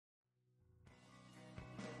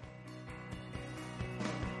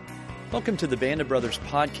Welcome to the Band of Brothers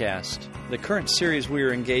podcast. The current series we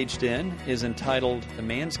are engaged in is entitled The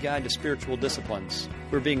Man's Guide to Spiritual Disciplines.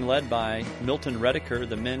 We're being led by Milton Redeker,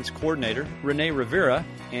 the men's coordinator, Renee Rivera,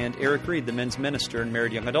 and Eric Reed, the men's minister and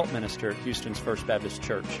married young adult minister at Houston's First Baptist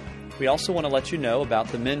Church. We also want to let you know about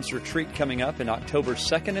the men's retreat coming up in October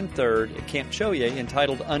 2nd and 3rd at Camp Choye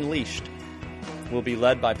entitled Unleashed. We'll be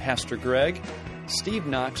led by Pastor Greg, Steve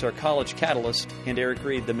Knox, our college catalyst, and Eric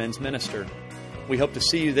Reed, the men's minister. We hope to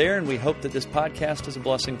see you there, and we hope that this podcast is a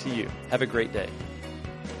blessing to you. Have a great day.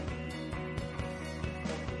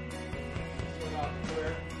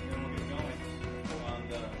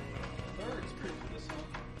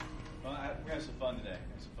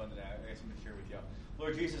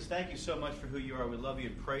 Lord Jesus, thank you so much for who you are. We love you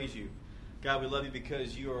and praise you. God, we love you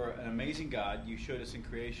because you are an amazing God. You showed us in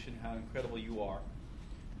creation how incredible you are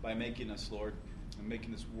by making us, Lord, and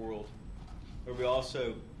making this world. Lord, we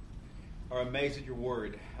also are amazed at your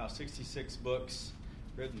word, how 66 books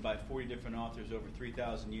written by 40 different authors over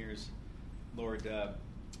 3,000 years, Lord,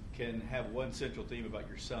 can have one central theme about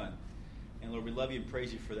your Son. And Lord, we love you and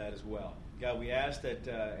praise you for that as well. God, we ask that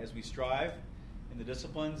as we strive in the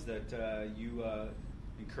disciplines that you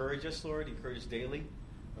encourage us, Lord, encourage us daily.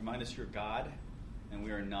 Remind us you're God, and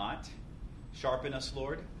we are not. Sharpen us,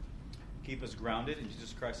 Lord. Keep us grounded. In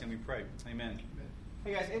Jesus Christ's name we pray. Amen.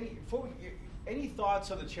 Hey guys, any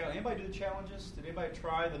thoughts on the challenge? Anybody do the challenges? Did anybody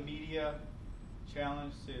try the media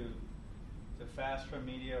challenge to fast from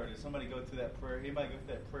media, or did somebody go through that prayer? Anybody go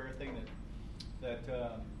through that prayer thing that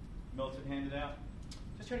Milton handed out?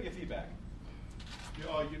 Just trying to get feedback. You're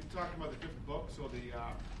talking about the different books or the...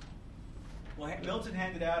 Well, Milton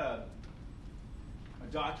handed out a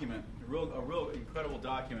document, a real incredible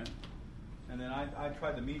document, and then I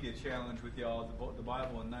tried the media challenge with y'all, the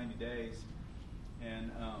Bible in 90 days,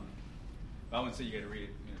 and I wouldn't say you got to read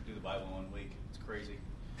it, do the Bible in 1 week. It's crazy.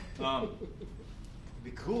 It'd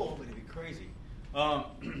be cool, but it'd be crazy.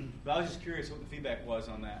 But I was just curious what the feedback was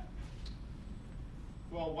on that.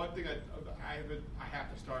 Well, one thing I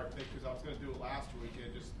have to start because I was going to do it last week.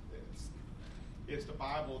 It's the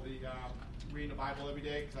Bible, reading the Bible every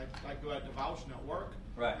day because I do a devotion at work.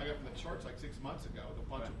 Right. I got from the church like 6 months ago. A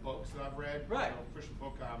bunch of books that I've read. Right. Christian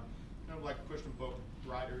book, like Christian book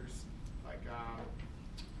writers like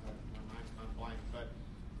my mind's gone blank, but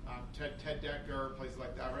Ted Decker, places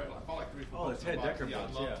like that. I bought like 3 or 4 books. Oh, the Ted Decker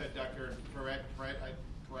books. Yeah, I love Ted Decker and Frank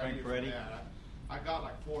Peretti. I got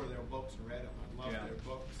like 4 of their books and read them. I love their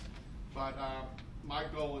books. But my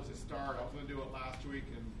goal is to start. I was going to do it last week,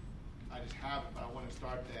 and I just haven't. But I want to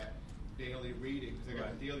start that daily reading because I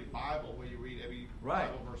got the daily Bible where you read every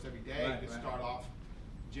Bible verse every day. Start off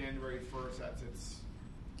January 1st. That's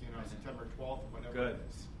September 12th, whatever it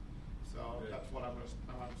is. So that's what I'm going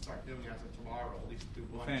to start doing as of tomorrow. At least do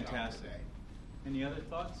one chapter a day. Any other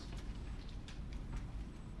thoughts?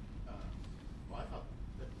 Well, I thought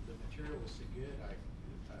the material was so good. I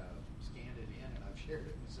scanned it in and I've shared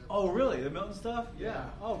it with several. Oh, really? The Milton stuff? Yeah.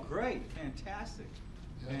 Oh, great. Fantastic.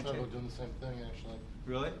 Yeah, I thought about doing the same thing, actually.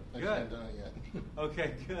 Really? I Good. haven't done it yet.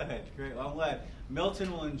 Okay, good. Great. Well, I'm glad.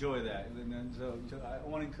 Milton will enjoy that. And so I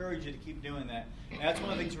want to encourage you to keep doing that. And that's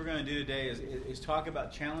one of the things we're going to do today is talk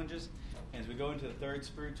about challenges. As we go into the third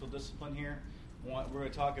spiritual discipline here, we're going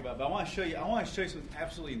to talk about, but I want to show you something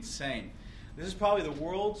absolutely insane. This is probably the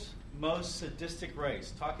world's most sadistic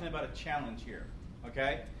race, talking about a challenge here,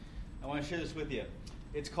 okay? I want to share this with you.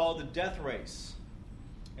 It's called the death race.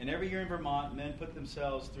 And every year in Vermont, men put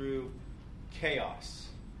themselves through chaos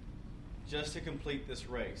just to complete this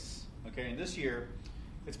race, okay? And this year,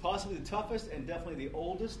 it's possibly the toughest and definitely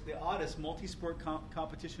the oddest multi-sport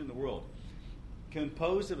competition in the world.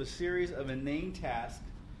 Composed of a series of inane tasks,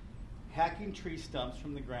 hacking tree stumps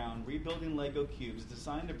from the ground, rebuilding Lego cubes,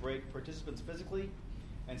 designed to break participants physically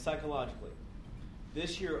and psychologically.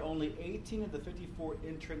 This year, only 18 of the 54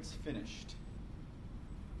 entrants finished.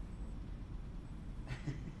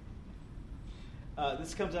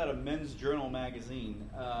 This comes out of Men's Journal magazine.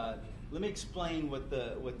 Let me explain what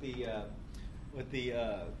the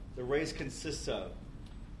race consists of.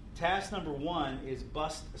 Task number 1 is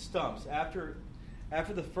bust stumps. After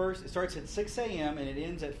the first, it starts at 6 a.m. and it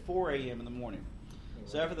ends at 4 a.m. in the morning.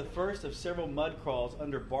 So after the first of several mud crawls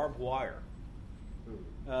under barbed wire,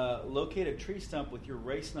 locate a tree stump with your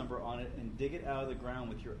race number on it and dig it out of the ground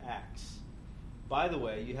with your axe. By the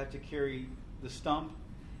way, you have to carry the stump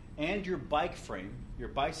and your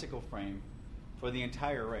bicycle frame, for the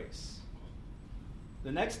entire race.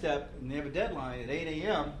 The next step, and they have a deadline at 8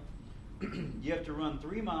 a.m., you have to run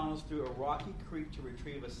 3 miles through a rocky creek to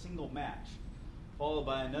retrieve a single match, followed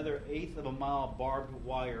by another 1/8 of a mile barbed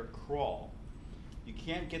wire crawl. You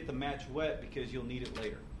can't get the match wet because you'll need it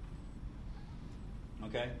later.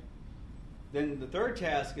 Okay? Then the third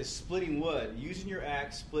task is splitting wood. Using your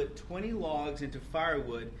axe, split 20 logs into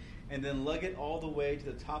firewood and then lug it all the way to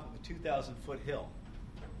the top of a 2,000-foot hill.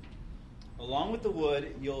 Along with the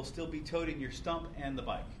wood, you'll still be toting your stump and the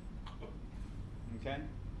bike. Okay?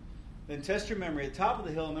 Then test your memory. At the top of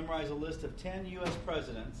the hill, memorize a list of 10 U.S.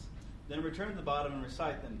 presidents. Then return to the bottom and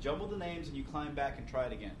recite them. Jumble the names and you climb back and try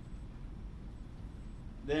it again.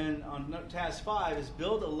 Then on task 5 is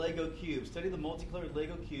build a Lego cube. Study the multicolored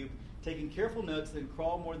Lego cube, taking careful notes, then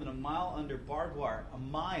crawl more than a mile under barbed wire. A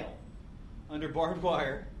mile under barbed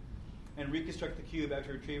wire. And reconstruct the cube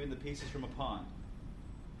after retrieving the pieces from a pond.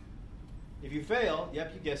 If you fail,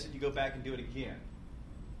 yep, you guessed it, you go back and do it again.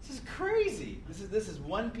 This is crazy. This is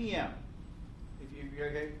 1 p.m. If you're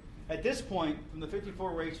okay. At this point, from the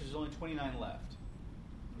 54 racers, there's only 29 left.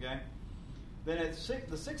 Okay? Then at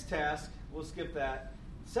the sixth task, we'll skip that.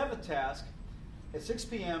 Seventh task, at 6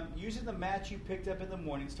 p.m., using the match you picked up in the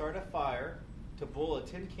morning, start a fire to boil a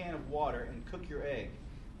tin can of water and cook your egg.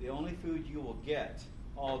 The only food you will get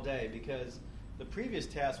all day, because the previous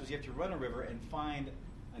task was you have to run a river and find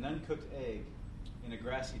an uncooked egg in a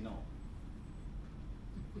grassy knoll.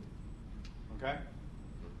 Okay?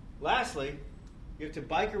 Lastly, you have to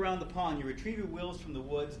bike around the pond. You retrieve your wheels from the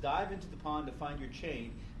woods, dive into the pond to find your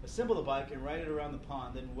chain, assemble the bike, and ride it around the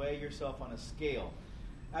pond, then weigh yourself on a scale.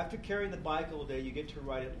 After carrying the bike all day, you get to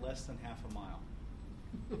ride it less than half a mile.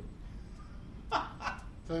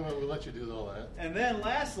 Tell you what, we'll let you do all that. And then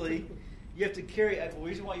lastly, you have to carry, the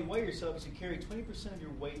reason why you weigh yourself is you carry 20% of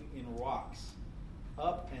your weight in rocks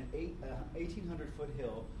up an 1,800-foot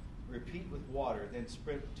hill, repeat with water, then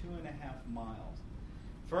sprint 2.5 miles.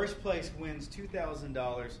 First place wins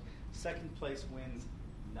 $2,000. Second place wins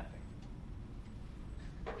nothing.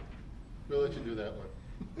 We'll let you do that one.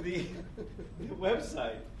 The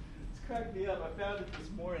website, it's cracked me up. I found it this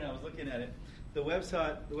morning. I was looking at it. The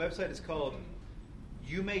website is called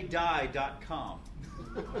youmaydie.com.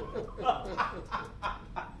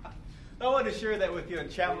 I wanted to share that with you on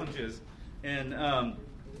challenges. And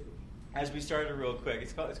as we started real quick,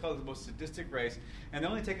 it's called the most sadistic race, and they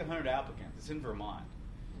only take 100 applicants. It's in Vermont.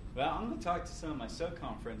 Well, I'm going to talk to some of my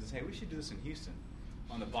SoCon friends and say, hey, we should do this in Houston.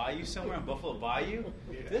 On the bayou somewhere, on Buffalo Bayou.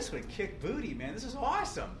 Yeah. This would kick booty, man. This is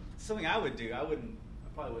awesome. It's something I would do. I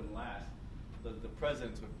probably wouldn't last. The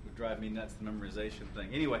presidents would drive me nuts, the memorization thing.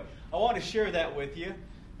 Anyway, I want to share that with you.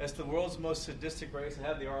 That's the world's most sadistic race. I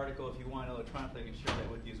have the article if you want electronically. I can share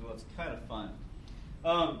that with you as well. It's kind of fun.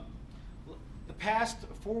 The past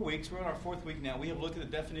 4 weeks, we're on our 4th week now, we have looked at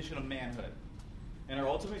the definition of manhood. And our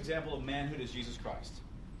ultimate example of manhood is Jesus Christ.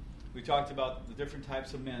 We talked about the different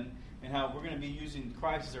types of men and how we're going to be using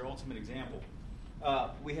Christ as our ultimate example.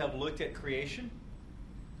 We have looked at creation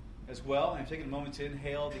as well, and I've taken a moment to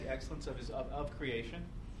inhale the excellence of creation.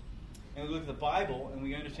 And we look at the Bible, and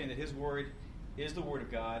we understand that His Word is the Word of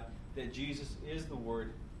God, that Jesus is the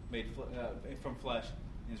Word made from flesh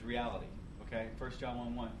and is reality. Okay? 1 John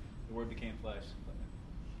 1:1, the Word became flesh.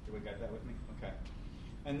 Everybody got that with me? Okay.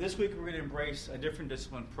 And this week we're going to embrace a different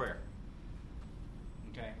discipline, prayer.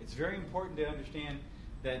 Okay? It's very important to understand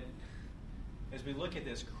that as we look at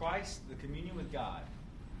this, Christ, the communion with God,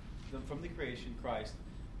 from the creation, Christ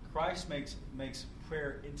makes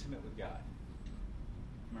prayer intimate with God.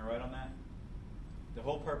 Am I right on that? The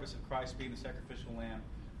whole purpose of Christ being the sacrificial lamb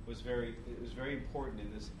was very important in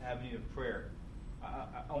this avenue of prayer.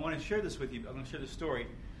 I want to share this with you. I'm going to share this story.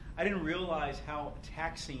 I didn't realize how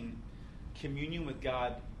taxing communion with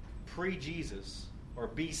God pre-Jesus, or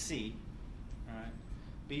BC, all right,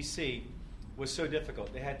 BC, was so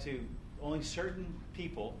difficult. They had to, only certain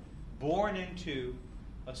people born into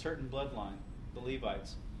a certain bloodline, the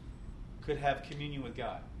Levites, could have communion with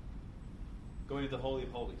God, going to the Holy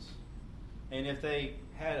of Holies. And if they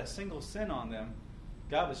had a single sin on them,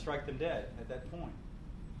 God would strike them dead at that point.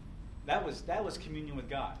 That was communion with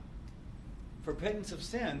God. For repentance of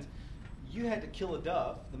sins, you had to kill a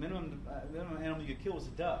dove. The minimum animal you could kill was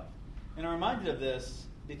a dove. And I'm reminded of this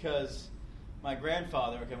because my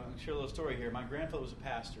grandfather, okay, I'm going to share a little story here. My grandfather was a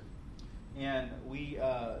pastor. And we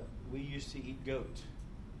used to eat goat,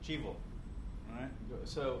 chivo. All right?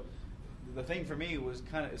 So the thing for me was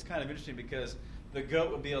kind of interesting because the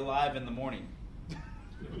goat would be alive in the morning.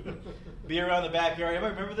 Be around the backyard.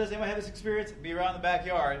 Anybody remember this? Anybody have this experience? Be around the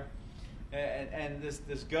backyard, and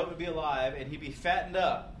this goat would be alive, and he'd be fattened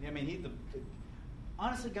up. I mean,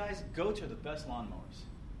 honestly, guys, goats are the best lawnmowers.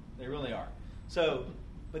 They really are. So,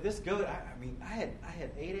 but this goat, I had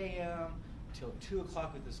 8 a.m. till 2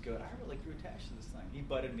 o'clock with this goat. I really grew attached to this thing. He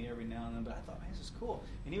butted me every now and then, but I thought, man, this is cool.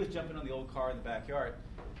 And he was jumping on the old car in the backyard.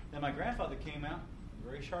 Then my grandfather came out with a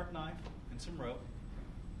very sharp knife and some rope.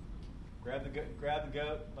 Grabbed the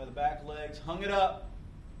goat by the back legs, hung it up,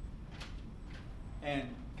 and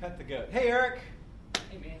cut the goat. Hey, Eric.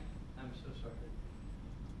 Hey, man. I'm so sorry.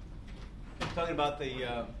 Talking about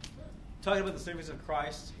the service of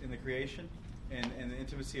Christ in the creation and the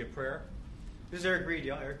intimacy of prayer. This is Eric Reed,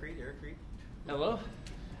 y'all. Eric Reed. Hello.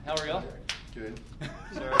 How are y'all? Good.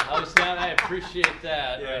 Sorry, I was down. I appreciate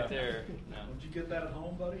that right there. No. Did you get that at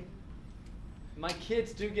home, buddy? My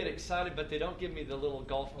kids do get excited, but they don't give me the little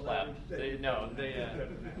golf clap.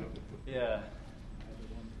 Yeah.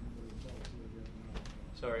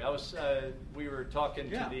 Sorry, we were talking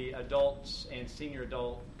to the adults and senior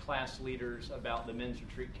adult class leaders about the men's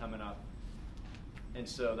retreat coming up. And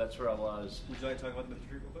so that's where I was. Would you like to talk about the men's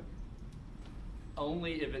retreat real quick?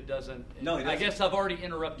 Only if it doesn't. No, I guess I've already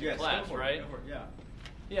interrupted yes, class, right? Go for it, yeah.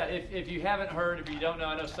 Yeah, if you haven't heard, if you don't know,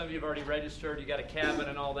 I know some of you have already registered, you got a cabin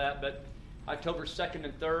and all that, but October 2nd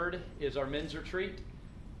and 3rd is our men's retreat.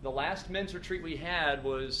 The last men's retreat we had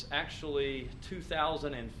was actually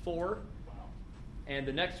 2004, and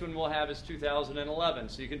the next one we'll have is 2011.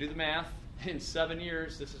 So you can do the math. In 7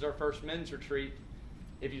 years, this is our first men's retreat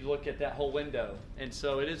if you look at that whole window. And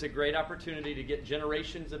so it is a great opportunity to get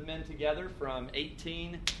generations of men together from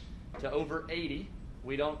 18 to over 80.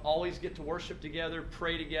 We don't always get to worship together,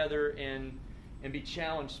 pray together, and be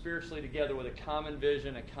challenged spiritually together with a common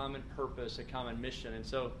vision, a common purpose, a common mission. And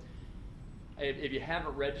so if you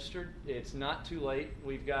haven't registered, it's not too late.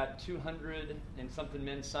 We've got 200 and something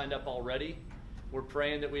men signed up already. We're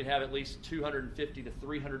praying that we'd have at least 250 to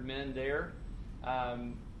 300 men there.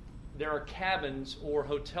 There are cabins or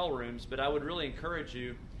hotel rooms, but I would really encourage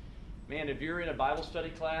you, man, if you're in a Bible study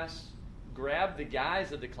class, grab the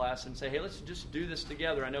guys of the class and say, hey, let's just do this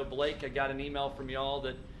together. I know, Blake, I got an email from y'all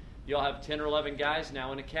that y'all have 10 or 11 guys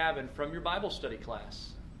now in a cabin from your Bible study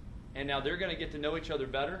class. And now they're going to get to know each other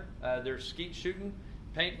better. There's skeet shooting,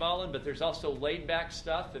 paintballing, but there's also laid-back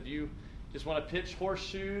stuff. If you just want to pitch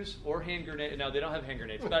horseshoes or hand grenades. No, they don't have hand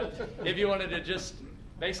grenades. But if you wanted to just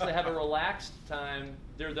basically have a relaxed time,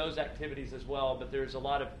 there are those activities as well. But there's a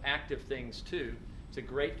lot of active things, too. It's a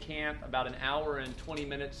great camp, about an hour and 20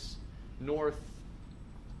 minutes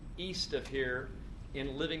northeast of here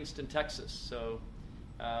in Livingston, Texas. So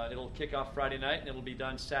it'll kick off Friday night, and it'll be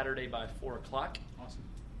done Saturday by 4 o'clock. Awesome.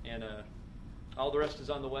 And all the rest is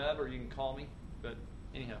on the web, or you can call me. But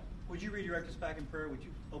anyhow. Would you redirect us back in prayer? Would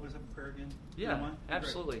you open us up in prayer again? Yeah,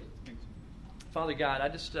 absolutely. Thanks. Father God,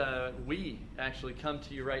 we actually come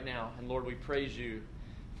to you right now. And Lord, we praise you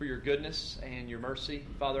for your goodness and your mercy.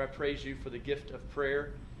 Father, I praise you for the gift of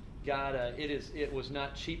prayer. God, it was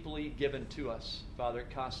not cheaply given to us. Father, it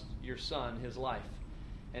cost your Son his life.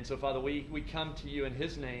 And so, Father, we come to you in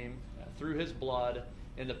his name, through his blood,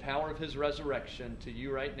 in the power of his resurrection to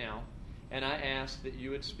you right now. And I ask that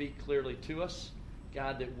you would speak clearly to us.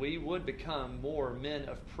 God, that we would become more men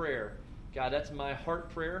of prayer. God, that's my heart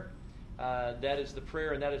prayer. That is the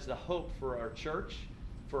prayer and that is the hope for our church,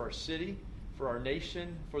 for our city, for our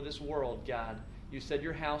nation, for this world, God. You said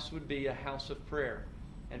your house would be a house of prayer.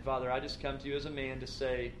 And Father, I just come to you as a man to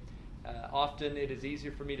say, often it is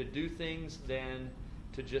easier for me to do things than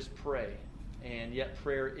to just pray. And yet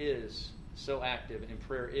prayer is so active, and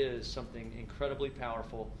prayer is something incredibly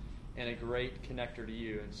powerful and a great connector to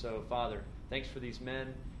you. And so, Father, thanks for these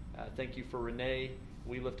men. Thank you for Renee.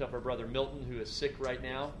 We lift up our brother Milton, who is sick right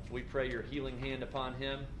now. We pray your healing hand upon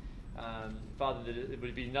him. Father, that it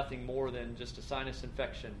would be nothing more than just a sinus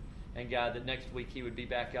infection. And God, that next week he would be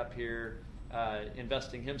back up here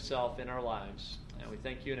investing himself in our lives. And we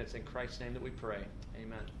thank you, and it's in Christ's name that we pray.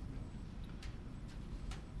 Amen.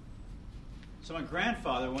 So my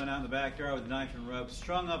grandfather went out in the backyard with a knife and rope,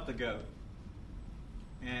 strung up the goat,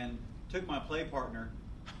 and took my play partner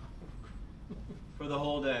for the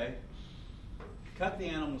whole day, cut the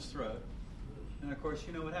animal's throat, and of course,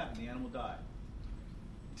 you know what happened. The animal died.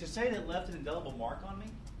 To say that it left an indelible mark on me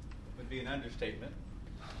would be an understatement.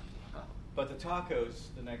 But the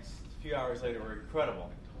tacos the next few hours later were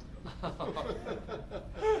incredible. It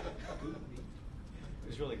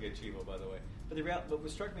was really good Chivo, by the way. But what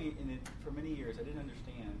struck me for many years, I didn't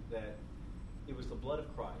understand that it was the blood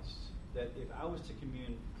of Christ. That if I was to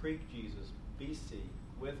preach Jesus, BC,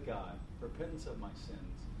 with God, repentance of my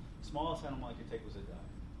sins, the smallest animal I could take was a dove.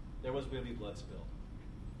 There was going to be blood spilled.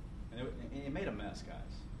 And it made a mess,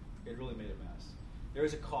 guys. It really made a mess. There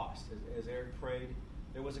was a cost. As Eric prayed,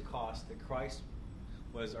 there was a cost that Christ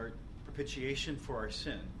was our propitiation for our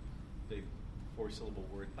sin. Big 5-syllable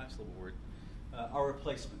word. Our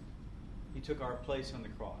replacement. He took our place on the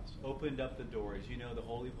cross, opened up the door. As you know, the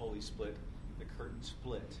Holy of Holies split, the curtain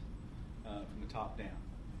split from the top down.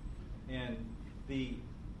 And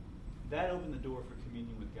that opened the door for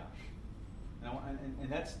communion with God.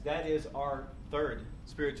 And that is our third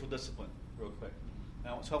spiritual discipline. Real quick.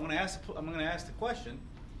 Now, so I'm going to ask the question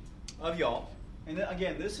of y'all. And then,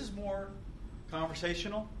 again, this is more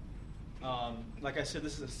conversational. Like I said,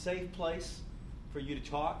 this is a safe place for you to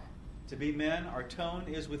talk, to be men. Our tone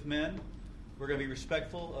is with men. We're going to be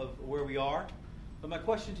respectful of where we are. But my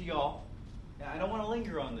question to y'all, and I don't want to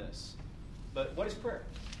linger on this, but what is prayer?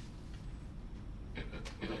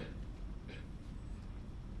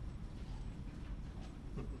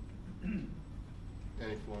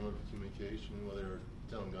 Any form of communication, whether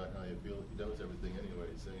telling God how you feel, He knows everything anyway,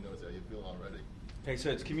 so He knows how you feel already. Okay, so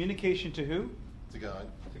it's communication to who? To God.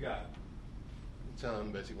 To God. Tell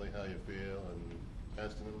Him basically how you feel and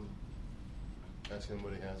asking Him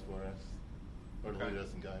what He has for us, or to Okay. lead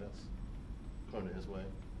us and guide us according to His way.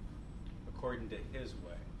 According to His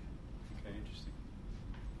way. Okay, interesting.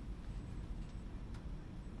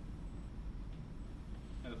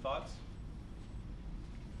 Any thoughts?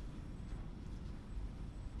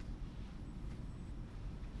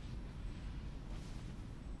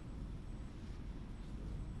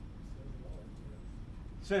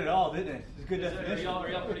 Said it all, didn't it? It's a good definition. Are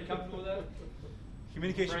y'all pretty comfortable with that?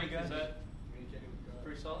 Communication Frank, with God. is that Communicating with God.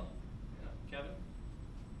 pretty solid? Yeah. Kevin?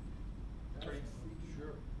 Pretty-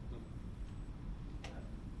 Sure.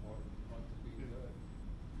 Hard to beat that.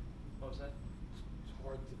 What was that? It's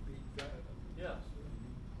hard to beat that. Yeah. Ask,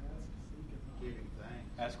 seek, and knock. Giving thanks.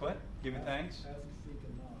 Ask what? Giving thanks. Ask, seek,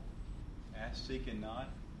 and knock. Ask, seek, and knock.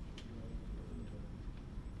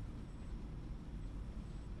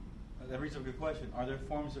 That brings up a good question. Are there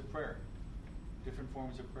forms of prayer? Different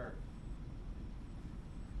forms of prayer.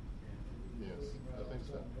 Yes, I think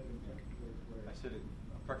so. I said it.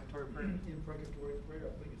 Precatory prayer. Imprecatory prayer. I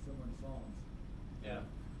think it's somewhere in Psalms. Yeah.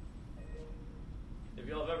 If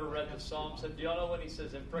y'all have ever read the Psalms, do y'all know when he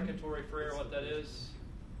says imprecatory prayer, what that is?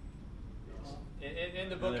 In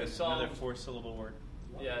the book of Psalms. Another 4-syllable word.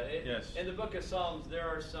 Yeah, Yes. in the book of Psalms, there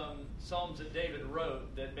are some Psalms that David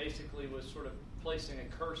wrote that basically was sort of placing a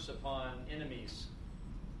curse upon enemies.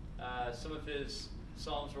 Some of his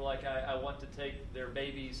Psalms were like, I want to take their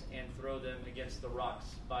babies and throw them against the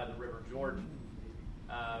rocks by the river Jordan.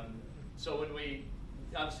 So when we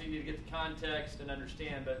obviously need to get the context and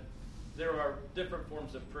understand, but there are different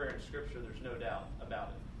forms of prayer in Scripture, there's no doubt about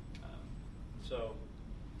it. So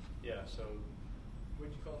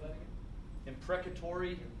What'd you call that again?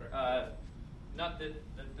 imprecatory, not that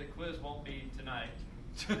the quiz won't be tonight.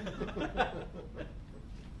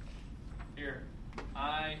 Here,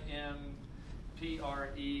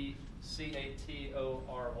 IMPRECATORY,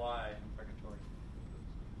 imprecatory.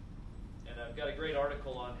 And I've got a great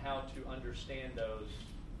article on how to understand those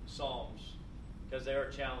Psalms, because they are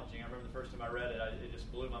challenging. I remember the first time I read it, it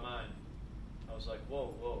just blew my mind. I was like,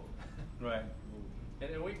 whoa. Right. And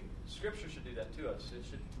Scripture should do that to us. It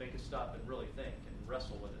should make us stop and really think and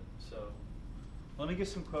wrestle with it. So, Let me get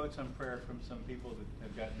some quotes on prayer from some people that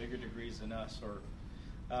have got bigger degrees than us.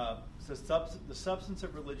 The substance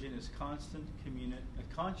of religion is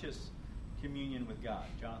conscious communion with God.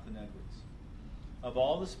 Jonathan Edwards. Of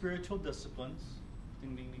all the spiritual disciplines,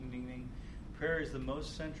 ding, ding, ding, ding, ding, prayer is the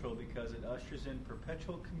most central because it ushers in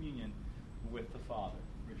perpetual communion with the Father.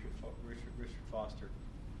 Richard Foster.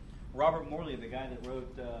 Robert Morley, the guy that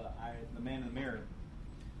wrote The Man in the Mirror,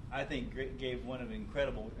 I think gave one of the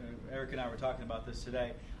incredible, Eric and I were talking about this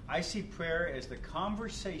today. I see prayer as the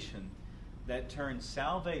conversation that turns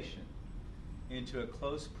salvation into a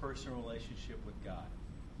close personal relationship with God.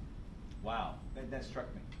 Wow, that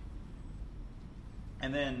struck me.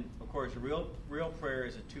 And then, of course, real prayer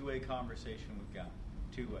is a two-way conversation with God.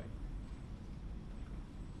 Two-way.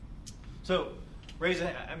 So,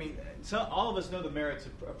 all of us know the merits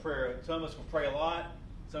of prayer. Some of us will pray a lot.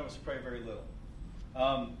 Some of us will pray very little.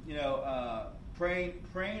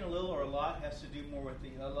 Praying a little or a lot has to do more with the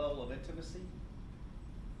level of intimacy.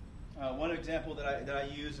 One example that I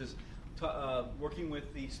use is working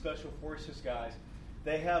with the Special Forces guys.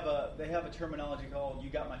 They have a terminology called "You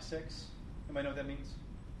got my six." Anybody know what that means?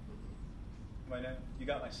 Anybody know? You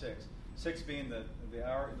got my six. 6 being the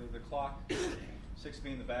hour, the clock. 6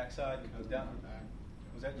 being the backside. It goes down.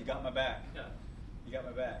 Was that you got my back? yeah. You got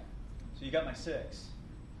my back. So you got my six.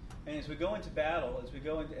 And as we go into battle,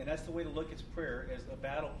 and that's the way to look at prayer as a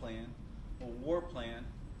battle plan, a war plan,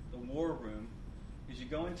 the war room. As you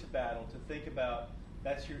go into battle, to think about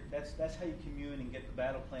that's how you commune and get the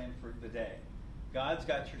battle plan for the day. God's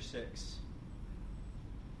got your six.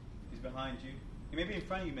 He's behind you. He may be in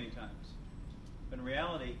front of you many times, but in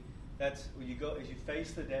reality, that's when you go as you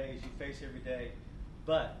face the day, as you face every day.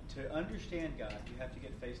 But to understand God, you have to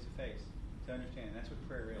get face to face to understand. That's what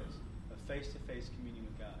prayer is: a face to face communion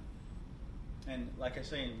with God. And like I was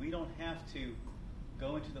saying, we don't have to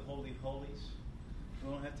go into the Holy of Holies. We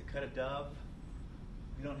don't have to cut a dove.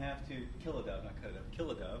 We don't have to kill a dove, not cut a dove,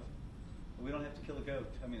 kill a dove. We don't have to kill a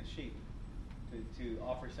sheep, to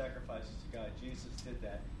offer sacrifices to God. Jesus did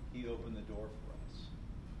that. He opened the door for us.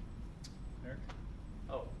 Eric?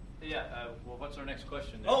 Oh, yeah. Well, what's our next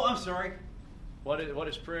question? There? Oh, I'm sorry. What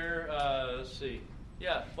is prayer? Let's see.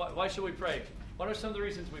 Yeah. Why should we pray? What are some of the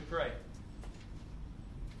reasons we pray?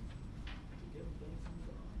 To get things from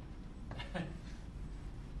God.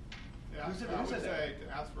 Yeah, Who said- I who would said that? say to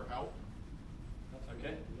ask for help.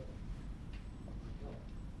 Okay.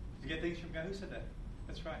 To get things from God. Who said that?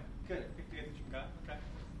 That's right. Good. To get things from God. Okay.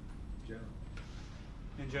 General.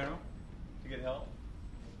 In general? To get help?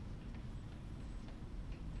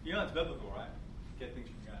 You know it's biblical, right? Get things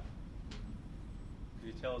from God.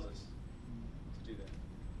 He tells us to do that.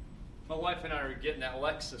 My wife and I are getting that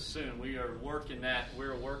Lexus soon. We are working that.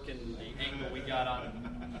 We're working the angle we got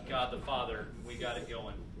on God the Father. We got it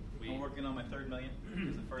going. I'm working on my $3 million.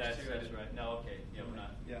 The first That's, two I that's did. right. No, okay. Yeah, we're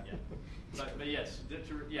not. Yeah. But yes,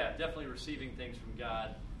 definitely receiving things from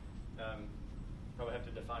God. Probably have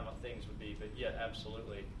to define what things would be, but yeah,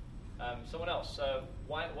 absolutely. Someone else.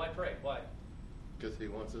 Why pray? Why? Because he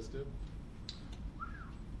wants us to.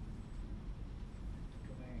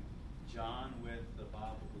 Command. John with the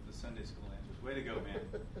Bible, with the Sunday school answers. Way to go, man.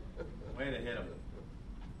 Way to hit him.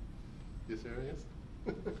 You serious?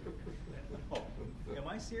 Oh, am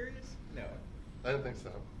I serious? No. I don't think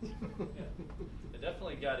so.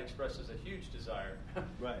 Definitely God expresses a huge desire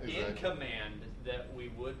Right. in Exactly. command that we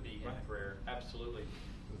would be in Right. prayer. Absolutely.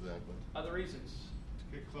 Exactly. Other reasons? To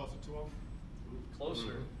get closer to him.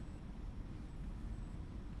 Closer. Mhm.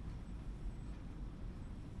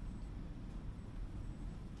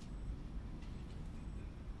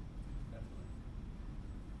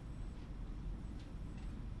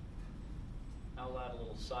 I'll add a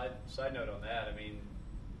little side note on that. I mean,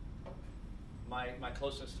 my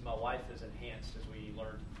closeness to my wife is enhanced as we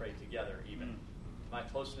learn to pray together. Even my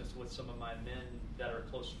closeness with some of my men that are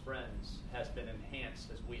close friends has been enhanced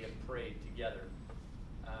as we have prayed together.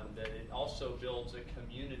 That it also builds a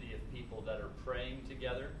community of people that are praying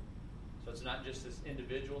together. So it's not just this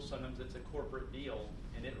individual. Sometimes it's a corporate deal,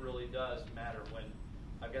 and it really does matter. When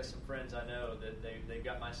I've got some friends I know that they've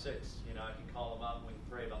got my six. You know, I can call them up and we can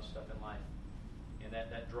pray about stuff in life. And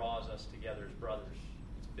that draws us together as brothers.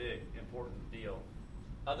 It's a big, important deal.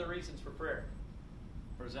 Other reasons for prayer?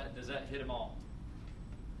 Or does that hit them all?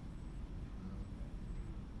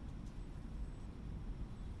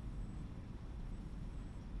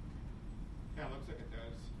 Yeah, it looks like it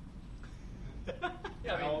does.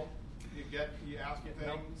 Yeah, I mean- Help. You ask for Get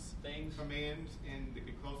help, things, commands, and to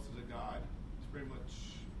get closer to God. It's pretty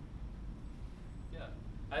much. Yeah,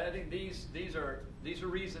 I think these are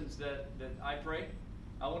reasons that I pray.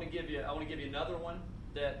 I want to give you another one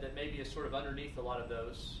that maybe is sort of underneath a lot of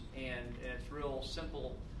those, and it's real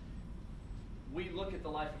simple. We look at the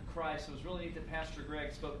life of Christ. It was really neat that Pastor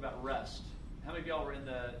Greg spoke about rest. How many of y'all were in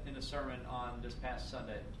the sermon on this past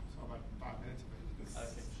Sunday? So about 5 minutes of it.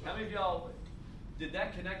 Okay. How many of y'all did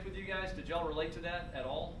that connect with you guys? Did y'all relate to that at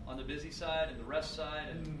all on the busy side and the rest side?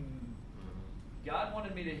 And God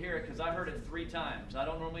wanted me to hear it because I heard it 3 times. I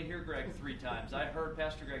don't normally hear Greg 3 times. I heard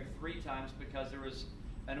Pastor Greg 3 times because there was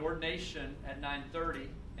an ordination at 9:30,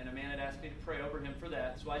 and a man had asked me to pray over him for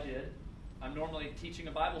that, so I did. I'm normally teaching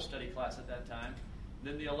a Bible study class at that time.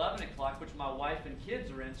 Then the 11 o'clock, which my wife and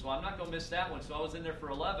kids are in, so I'm not going to miss that one. So I was in there for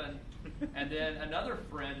 11, and then another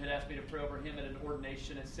friend had asked me to pray over him at an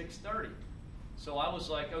ordination at 6:30. So I was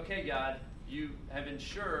like, okay, God, you have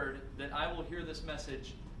ensured that I will hear this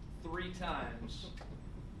message 3 times.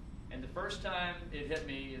 And the first time it hit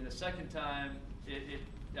me, and the second time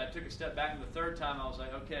I took a step back, and the third time I was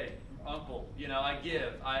like, okay, Uncle, I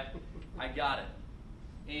give. I got it.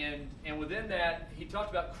 And within that, he talked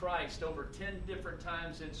about Christ over 10 different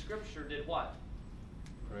times in Scripture did what?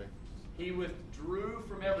 Pray. He withdrew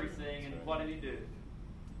from everything, and what did he do?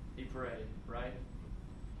 He prayed, right?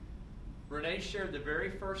 Renee shared the very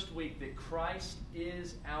first week that Christ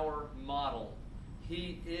is our model.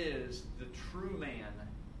 He is the true man.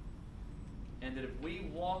 And that if we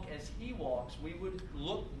walk as he walks, we would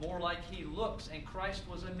look more like he looks. And Christ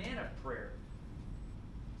was a man of prayer.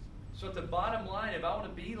 So at the bottom line, if I want to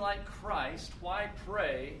be like Christ, why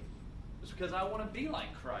pray? It's because I want to be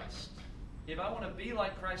like Christ. If I want to be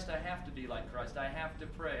like Christ, I have to be like Christ. I have to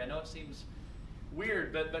pray. I know it seems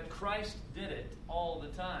weird, but Christ did it all the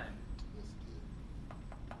time. Yes, he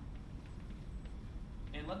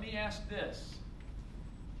did. And let me ask this.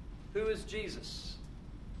 Who is Jesus?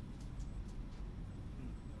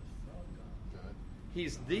 Son of God. God.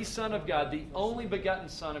 He's the Son of God, the only begotten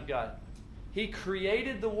Son of God. He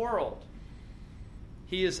created the world.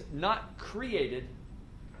 He is not created.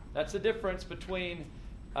 That's the difference between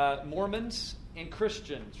Mormons and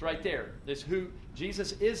Christians right there. This who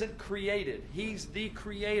Jesus isn't created. He's the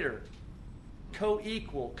creator.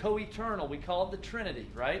 Co-equal, co-eternal. We call it the Trinity,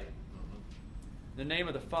 right? The name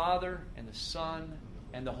of the Father and the Son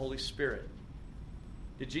and the Holy Spirit.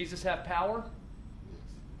 Did Jesus have power?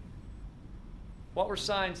 What were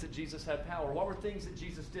signs that Jesus had power? What were things that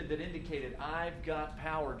Jesus did that indicated, I've got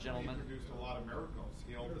power, gentlemen? He produced a lot of miracles.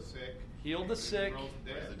 Healed the sick. Healed the sick. Rose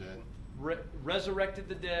the Raise dead. the dead. Resurrected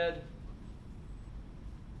the dead.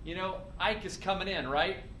 You know, Ike is coming in,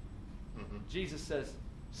 right? Mm-hmm. Jesus says,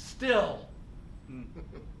 still.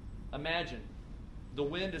 Imagine, the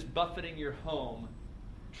wind is buffeting your home.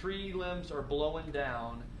 Tree limbs are blowing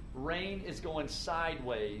down. Rain is going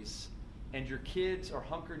sideways. And your kids are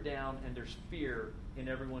hunkered down and there's fear in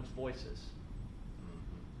everyone's voices.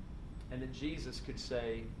 Mm-hmm. And that Jesus could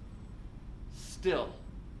say, still.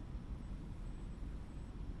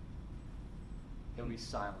 It would be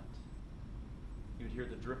silent. You would hear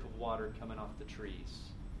the drip of water coming off the trees.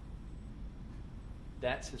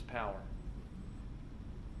 That's his power.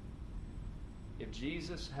 If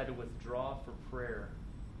Jesus had to withdraw for prayer,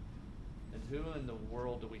 then who in the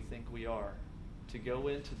world do we think we are to go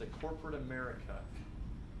into the corporate America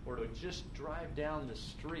or to just drive down the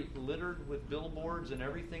street littered with billboards and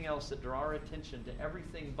everything else that draw our attention to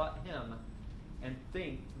everything but him and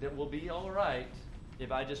think that we'll be all right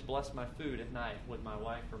if I just bless my food at night with my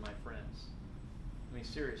wife or my friends? I mean,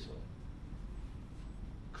 seriously.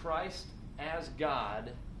 Christ as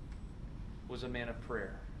God was a man of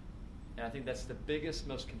prayer. And I think that's the biggest,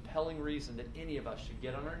 most compelling reason that any of us should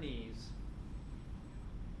get on our knees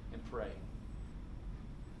and pray.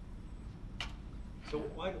 So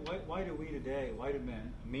why do we today, why do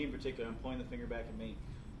men, me in particular, I'm pointing the finger back at me,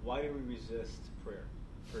 why do we resist prayer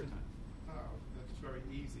time? Oh, that's very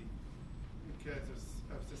easy. Because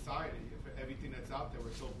of society. If everything that's out there,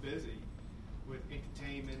 we're so busy with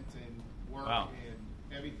entertainment and work and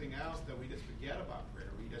everything else that we just forget about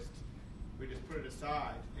prayer. We just put it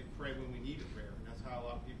aside and pray when we need a prayer. And that's how a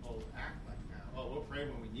lot of people act like now. Oh, we'll pray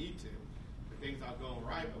when we need to. When things aren't going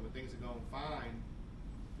right, but when things are going fine,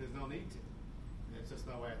 there's no need to. And it's just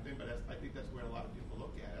not the way I think, but I think that's where a lot of people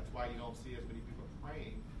look at. That's why you don't see as many people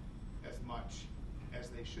praying as much as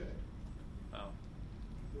they should. Oh.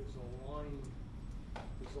 There's a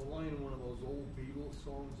line in one of those old Beatles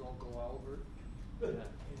songs, Uncle Albert. Yeah.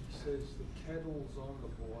 And he says, the kettle's on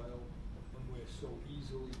the boil, and we're so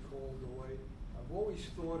easily called away. I've always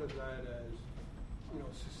thought of that as,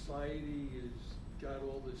 society has got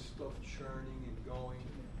all this stuff churning and going,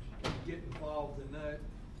 and you get involved in that,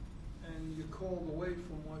 and you're called away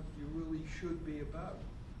from what you really should be about.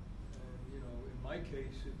 And, in my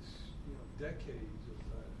case, it's, decades of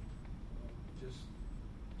that. Just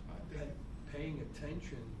I think paying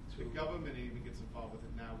attention to... the government even gets involved with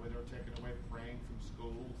it now, where they're taking away praying from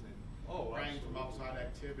schools and praying from outside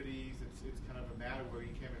activities. It's kind of a matter where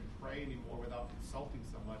you can't even pray anymore without consulting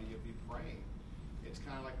somebody. You'll be praying. It's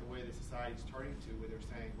kind of like the way the society's turning to, where they're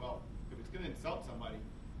saying, well, if it's going to insult somebody,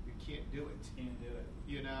 you can't do it. Can't do it.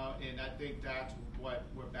 And I think that's what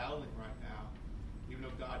we're battling right now. Even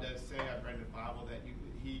though God does say, I've read in the Bible, that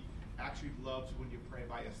He actually loves when you pray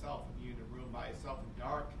by yourself. If you're in a room by yourself in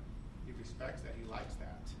dark, He respects that. He likes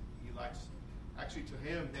that. He likes, actually to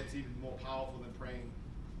Him, that's even more powerful than praying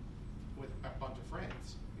with a bunch of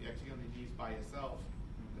friends. You actually on your knees by yourself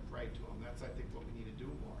to pray to Him. That's, I think, what we need to do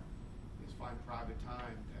more, is find private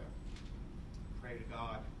time to pray to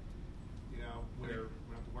God. Where we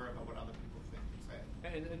don't have to worry about what other people think and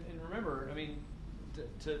say. And remember, I mean,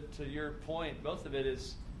 to your point, both of it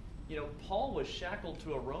is, Paul was shackled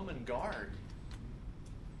to a Roman guard.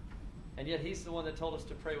 And yet he's the one that told us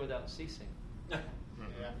to pray without ceasing. Yeah.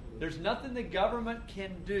 There's nothing the government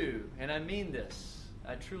can do, and I mean this.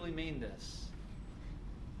 I truly mean this.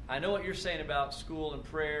 I know what you're saying about school and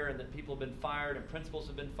prayer, and that people have been fired, and principals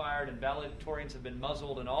have been fired, and valedictorians have been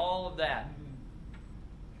muzzled, and all of that.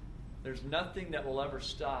 There's nothing that will ever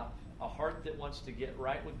stop a heart that wants to get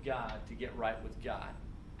right with God to get right with God.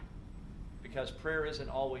 Because prayer isn't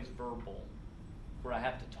always verbal, where I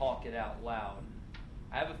have to talk it out loud.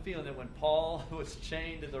 I have a feeling that when Paul was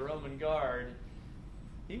chained to the Roman guard,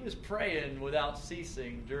 he was praying without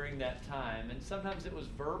ceasing during that time. And sometimes it was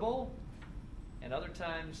verbal, and other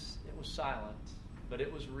times it was silent. But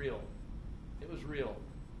it was real. It was real.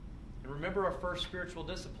 And remember our first spiritual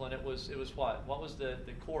discipline, it was what? What was the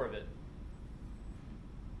core of it?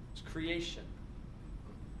 It's creation.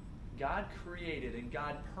 God created and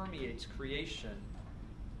God permeates creation,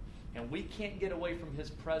 and we can't get away from His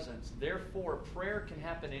presence. Therefore, prayer can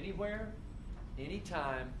happen anywhere,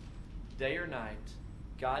 anytime, day or night.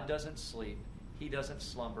 God doesn't sleep. He doesn't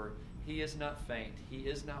slumber. He is not faint. He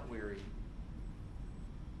is not weary.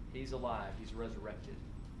 He's alive. He's resurrected.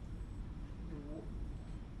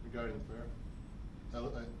 Regarding prayer,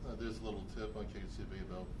 there's a little tip on KCB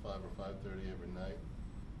about 5 or 5:30 every night.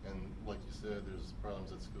 And like you said, there's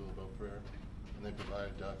problems at school about prayer. And they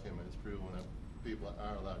provide documents proving that people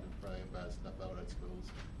are allowed to pray about stuff out at schools.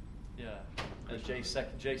 Yeah. There's Jay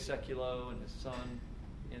Sekulow and his son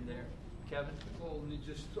in there. Kevin? Well,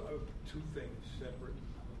 just two things separate.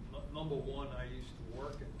 Number one, I used to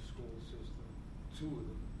work in the school system, two of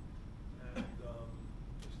them, and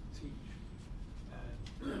just teach.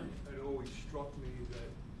 And it always struck me that,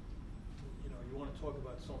 you want to talk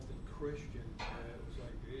about something Christian, it was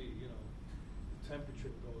like, hey, the temperature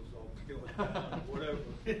goes up, down, whatever.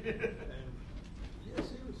 And yeah,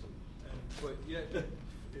 seriously. But yet,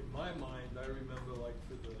 in my mind, I remember like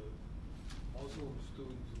for the Muslim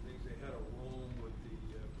students and things, they had a room with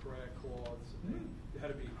the prayer cloths, and they had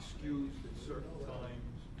to be excused at certain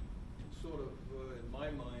times. Sort of, in my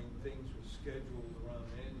mind, things were scheduled around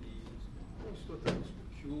their needs. I always thought that was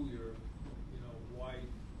peculiar,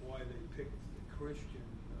 why they picked the Christian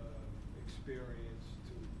experience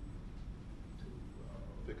to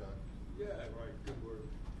pick on. Yeah, right, good word.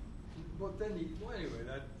 But then, anyway,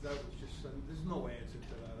 that was just, there's no answer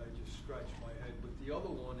to that. I just scratched my head. But the other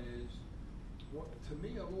one is, to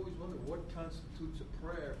me, I've always wondered what constitutes a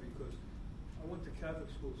prayer, because I went to Catholic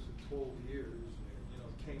schools for 12 years, and,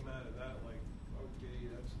 came out of that like, okay,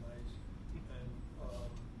 that's nice. And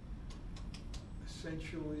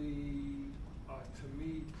essentially, to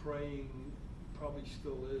me, praying probably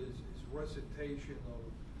still is recitation of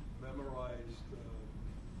memorized,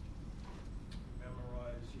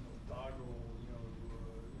 doggerel,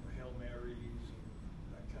 Hail Marys and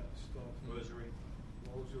that kind of stuff. Rosaries.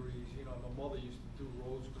 My mother used to do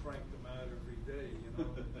crank them out every day,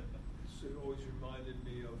 So it always reminded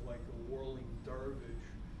me of like a whirling dervish,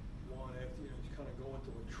 one after, you kind of go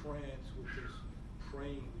into a trance with this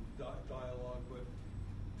praying dialogue. But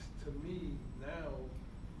to me now,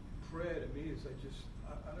 prayer to me is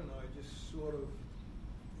I don't know, I just sort of,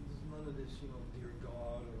 there's none of this, dear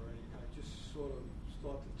God or anything. I just sort of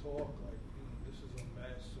start to talk like, this is a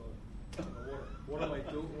mess, or what am I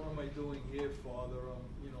doing? What am I doing here, Father? I'm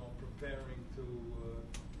preparing to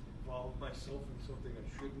involve myself in something I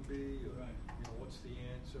shouldn't be, or what's the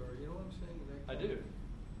answer? You know what I'm saying? I do.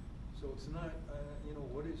 So it's not,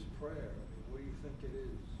 what is prayer? I mean, what do you think it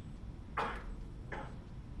is?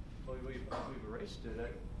 Well, we've erased it.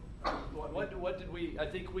 What did we? I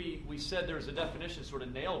think we said there was a definition, sort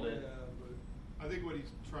of nailed it. Yeah, but I think what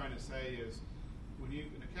he's trying to say is, when you,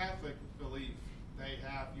 in a Catholic belief, you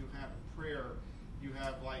have a prayer, you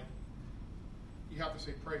have to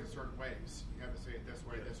say praise in certain ways. You have to say it this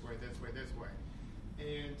way, this way, this way, this way.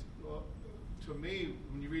 And to me,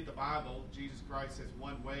 when you read the Bible, Jesus Christ says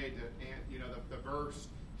one way to, the verse,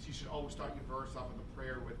 you should always start your verse off with a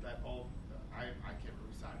prayer with that I can't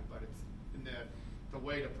recite it, but it's in the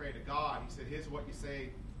way to pray to God. He said, here's what you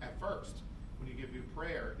say at first when you give your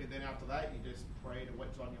prayer, and then after that, you just pray to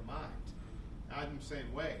what's on your mind. I'm the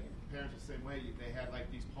same way. Parents are the same way. They had like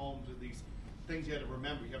these poems or these things you had to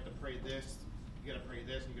remember. You have to pray this, you got to pray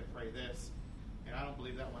this, and you got to pray this. And I don't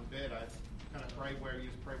believe that one bit. I kind of pray where you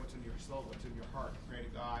just pray what's in your soul, what's in your heart. Pray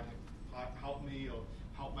to God, help me, or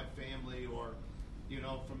help my family, or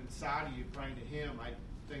from inside of you praying to Him. I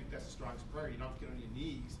think that's the strongest prayer. You don't have to get on your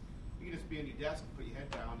knees. You can just be on your desk and put your head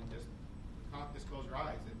down and just close your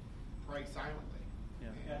eyes and pray silently.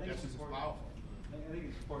 Yeah, And I think that's it's just important. powerful. I think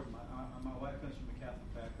it's important. My wife comes from a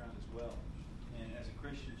Catholic background as well, and as a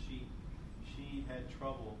Christian, she had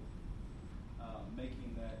trouble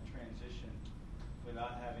making that transition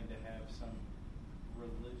without having to have some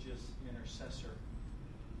religious intercessor,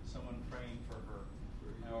 someone praying for her,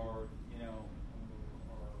 or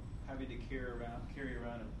having to carry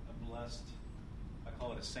around a blessed, I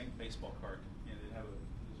call it a saint baseball card. It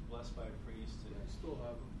was blessed by a priest. I still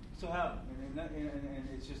have them. Still have them, and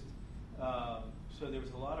it's just. So there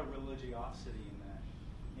was a lot of religiosity in that.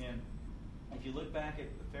 And if you look back at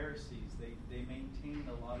the Pharisees, they maintained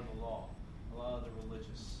a lot of the law, a lot of the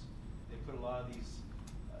religious. They put a lot of these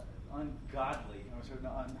ungodly, or sort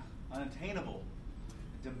of unattainable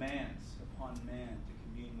demands upon man to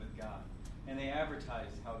commune with God. And they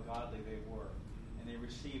advertised how godly they were, and they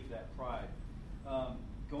received that pride.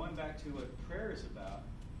 Going back to what prayer is about,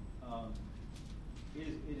 it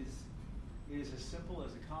is as simple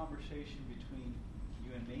as a conversation between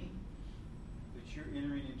you and me, that you're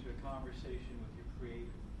entering into a conversation with your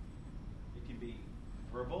Creator. It can be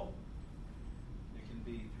verbal. It can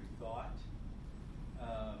be through thought.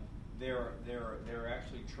 There are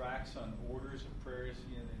actually tracts on orders of prayers.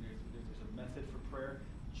 You know, there's a method for prayer.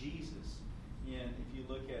 Jesus, if you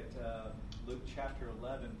look at Luke chapter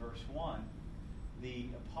 11, verse 1, the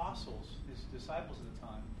apostles, his disciples at the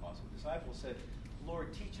time, disciples said,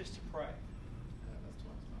 "Lord, teach us to pray."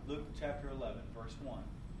 Luke chapter 11, verse 1.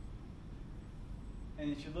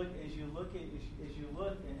 And as you look,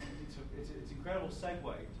 and it's an incredible segue,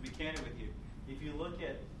 to be candid with you. If you look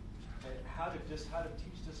at how to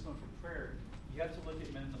teach discipline for prayer, you have to look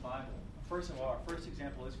at men in the Bible. First of all, our first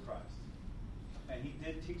example is Christ, and he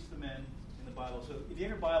did teach the men in the Bible. So if you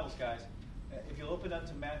have your Bibles, guys, if you'll open up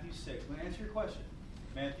to Matthew 6, I'm going to answer your question.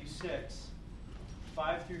 Matthew 6,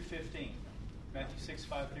 5 through 15. Matthew 6,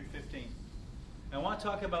 5 through 15. And I want to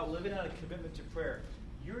talk about living out a commitment to prayer.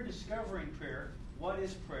 You're discovering prayer. What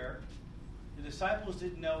is prayer? The disciples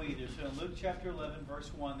didn't know either. So in Luke chapter 11,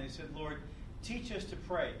 verse 1, they said, "Lord, teach us to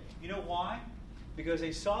pray." You know why? Because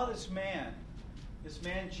they saw this man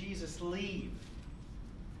Jesus, leave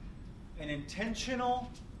an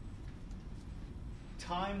intentional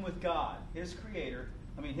time with God, his Creator.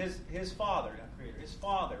 I mean, his Father, not Creator, his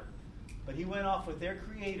Father. But he went off with their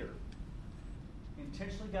Creator,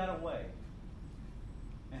 intentionally got away,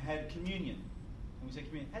 and had communion. When we say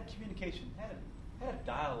communion, had communication, had a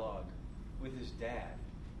dialogue with his dad,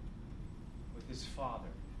 with his Father,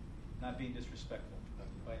 not being disrespectful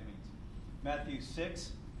by any means. Matthew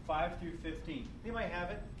 6, 5 through 15. Anybody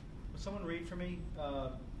have it? Will someone read for me?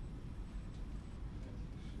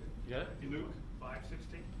 Yeah. Luke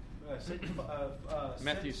 5:16.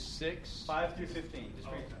 Matthew 6, 5 through 15. Just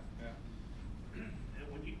read Okay. that. Yeah.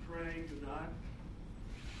 And when you pray, do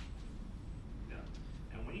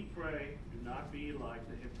not be like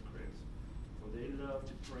the hypocrites, for they love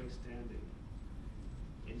to pray standing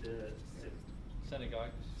in the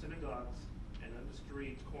synagogues and on the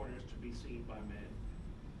street corners to be seen by men.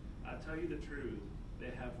 I tell you the truth,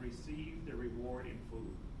 they have received their reward in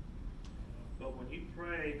full. But when you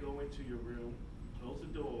pray, go into your room, close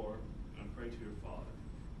the door, and pray to your Father,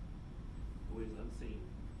 who is unseen.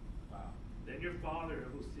 Wow. Then your Father,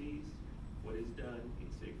 who sees what is done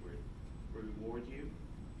in secret, will reward you.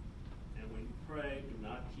 And when you pray, do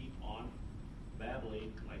not keep on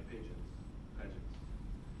babbling like pigeons.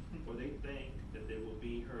 For they think that they will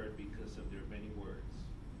be heard because of their many words.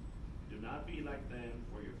 Do not be like them,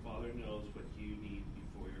 for your Father knows what you need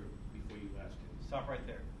before you ask Him. Stop right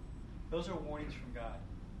there. Those are warnings from God.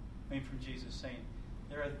 I mean, from Jesus saying,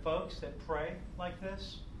 there are folks that pray like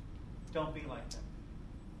this. Don't be like them.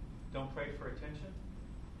 Don't pray for attention.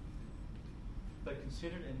 But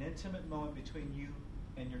consider it an intimate moment between you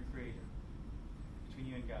and your Creator. Between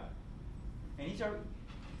you and God. And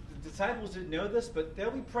the disciples didn't know this, but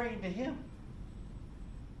they'll be praying to Him.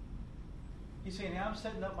 He's saying, now I'm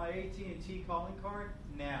setting up my AT&T calling card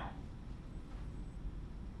now.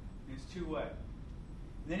 And it's two-way.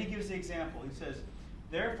 And then he gives the example. He says,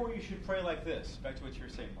 therefore you should pray like this. Back to what you were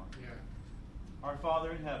saying, Mark. Yeah. Our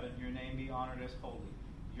Father in heaven, your name be honored as holy.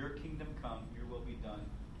 Your kingdom come, your will be done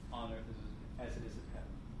on earth as it is in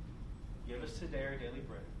heaven. Give us today our daily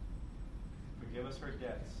bread. Forgive us our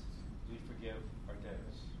debts. We forgive our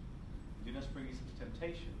debtors. Do not bring us into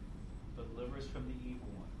temptation, but deliver us from the evil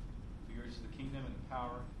one. For yours is the kingdom and the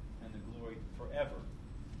power and the glory forever.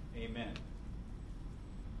 Amen.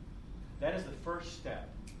 That is the first step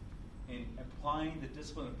in applying the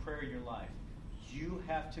discipline of prayer in your life. You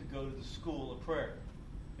have to go to the school of prayer.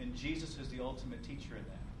 And Jesus is the ultimate teacher in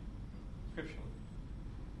that, scripturally.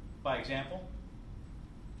 By example,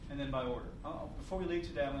 and then by order. Before we leave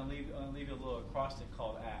today, I'm going to leave you a little acrostic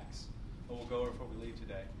called ACTS. But we'll go over before we leave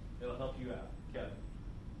today. It'll help you out, Kevin,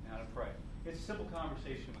 and how to pray. It's a simple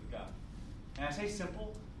conversation with God. And I say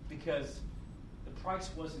simple because the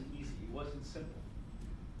price wasn't easy. It wasn't simple.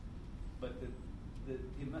 But the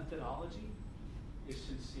methodology is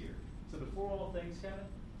sincere. So before all things, Kevin,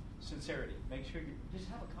 sincerity. Make sure you just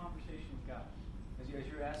have a conversation with God. As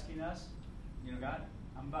you're asking us, God,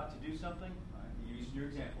 I'm about to do something. You're using your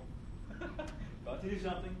example. About to do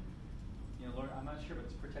something. Lord, I'm not sure, but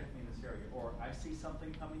it's protect me in this area. Or I see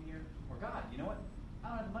something coming here. Or God, you know what? I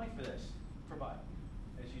don't have the money for this. Provide.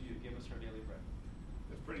 As you do, give us our daily bread.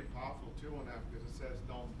 It's pretty powerful too on that because it says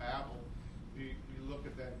don't babble. You look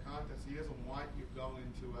at that context. He doesn't want you going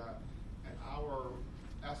to an hour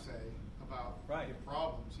essay about your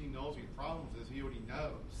problems. He knows what your problems is. He already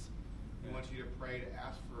knows. He wants you to pray to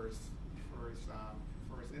ask for his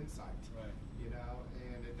insight. Right.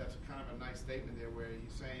 And that's kind of a nice statement there where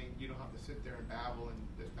he's saying you don't have to sit there and babble and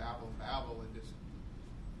just babble and babble and just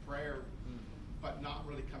prayer, but not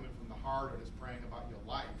really coming from the heart or just praying about your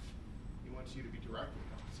life. He wants you to be direct with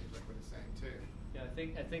him. It seems like what he's saying too. Yeah,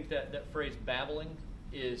 I think that phrase babbling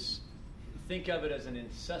is, think of it as an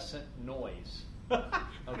incessant noise.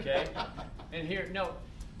 Okay? And here, no,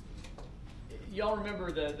 y'all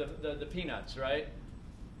remember the Peanuts, right?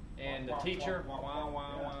 And the teacher.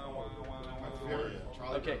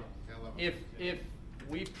 Okay. If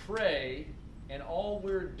we pray and all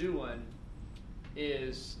we're doing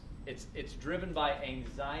is it's driven by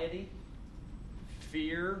anxiety,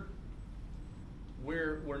 fear.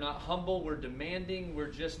 We're not humble. We're demanding.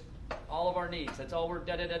 We're just all of our needs. That's all we're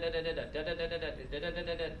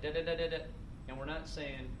and we're not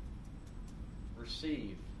saying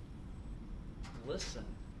receive, listen,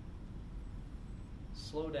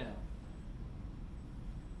 slow down.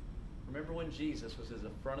 Remember when Jesus was at the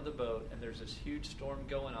front of the boat and there's this huge storm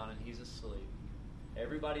going on and he's asleep.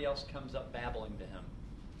 Everybody else comes up babbling to him.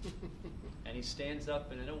 And he stands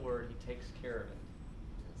up and in a word, he takes care of it.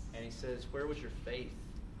 And he says, where was your faith?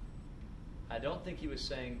 I don't think he was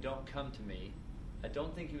saying, don't come to me. I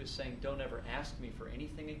don't think he was saying, don't ever ask me for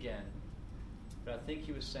anything again. But I think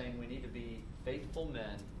he was saying we need to be faithful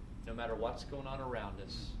men no matter what's going on around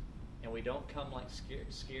us. And we don't come like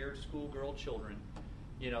scared schoolgirl children,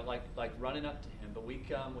 like running up to him, but we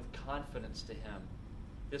come with confidence to him.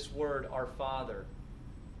 This word, our Father,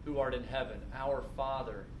 who art in heaven, our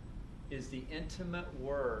Father, is the intimate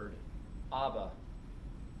word, Abba,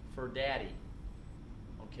 for daddy.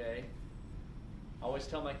 Okay? I always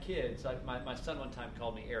tell my kids, like my son one time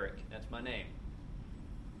called me Eric. That's my name.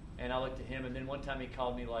 And I looked at him, and then one time he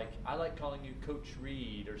called me I like calling you Coach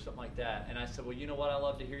Reed or something like that. And I said, well, you know what I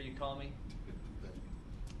love to hear you call me?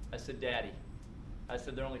 I said, Daddy. I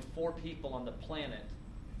said, there are only 4 people on the planet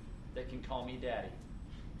that can call me Daddy.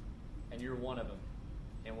 And you're one of them.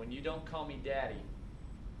 And when you don't call me Daddy,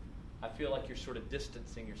 I feel like you're sort of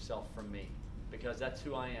distancing yourself from me. Because that's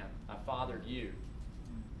who I am. I fathered you.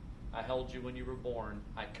 I held you when you were born.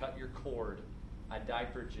 I cut your cord. I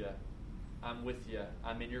diapered you. I'm with you.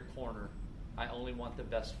 I'm in your corner. I only want the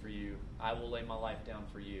best for you. I will lay my life down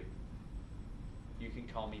for you. You can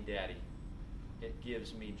call me Daddy. It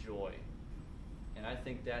gives me joy. And I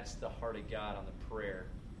think that's the heart of God on the prayer.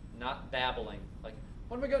 Not babbling. Like,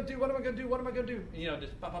 what am I going to do? What am I going to do? What am I going to do?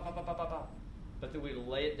 Just pop, pop, pop, pop, pop, pop. But that we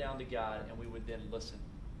lay it down to God and we would then listen.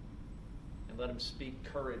 And let him speak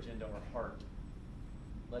courage into our heart.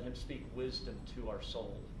 Let him speak wisdom to our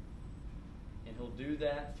soul. And he'll do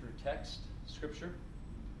that through text, Scripture.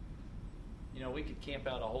 We could camp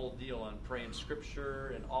out a whole deal on praying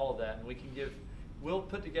Scripture and all of that. And we'll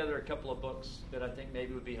put together a couple of books that I think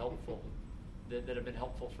maybe would be helpful, that have been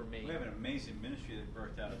helpful for me. We have an amazing ministry that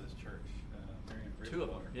birthed out of this church. Marion Bridgewater. 2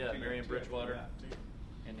 of them. Yeah, Marion Bridgewater.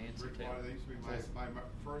 Yeah. And Nancy Bridgewater, Taylor. they used to be my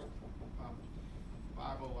first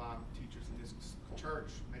Bible teachers in this church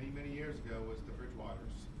many, many years ago was the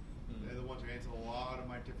Bridgewaters. Mm-hmm. They're the ones who answered a lot of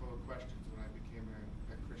my difficult questions when I became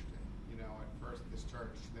a Christian. At first this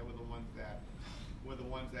church, they were the ones that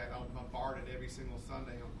bombarded every single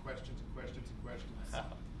Sunday on questions and questions and questions.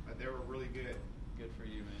 But they were really good. Good for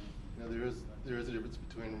you, man. There is a difference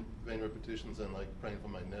between vain repetitions and praying for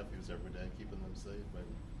my nephews every day, keeping them safe,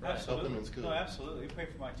 help them in school. No, absolutely. We pray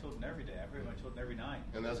for my children every day. I pray for my children every night.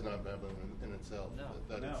 And that's not babbling in itself. No.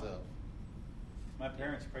 That No. itself. My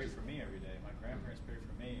parents pray for me every day. My grandparents pray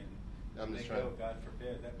for me, and I'm they just go, trying God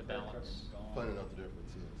forbid, that The prayer balance. coverage is gone. finding out the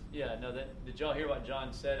difference. Yes. Yeah, no, did y'all hear what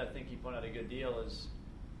John said? I think he pointed out a good deal, is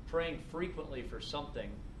praying frequently for something,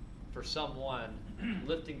 for someone,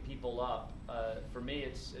 lifting people up. For me,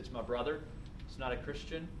 it's my brother. It's not a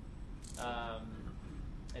Christian.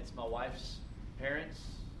 It's my wife's parents.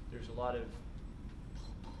 There's a lot of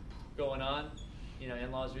going on.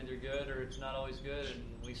 In-laws are either good or it's not always good, and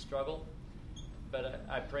we struggle. But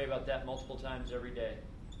I pray about that multiple times every day.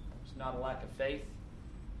 It's not a lack of faith.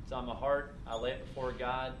 It's on my heart. I lay it before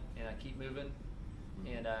God, and I keep moving.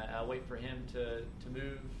 And I wait for him to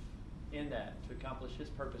move in that, to accomplish his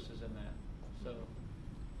purposes in that. So,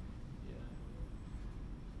 yeah.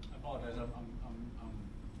 I apologize. I'm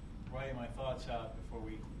writing my thoughts out before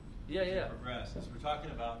we progress. As we're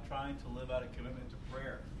talking about trying to live out a commitment to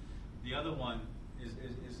prayer. The other one is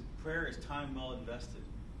prayer is time well invested.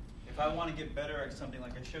 If I want to get better at something,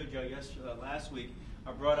 like I showed you last week,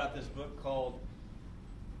 I brought out this book called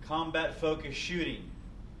Combat Focused Shooting.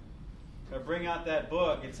 So I bring out that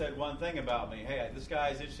book, it said one thing about me. Hey, this guy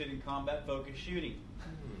is interested in combat focused shooting.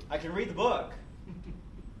 I can read the book,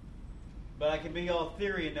 but I can be all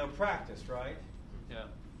theory and no practice, right? Yeah.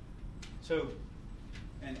 So,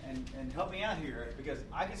 and help me out here, because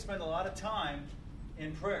I can spend a lot of time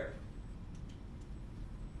in prayer.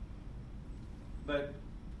 But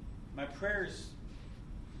my prayers,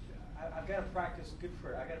 I've got to practice good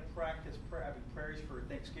prayer. I've got to practice prayer. I mean, prayers for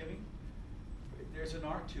Thanksgiving. There's an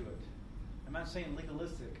art to it. I'm not saying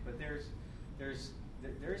legalistic, but there's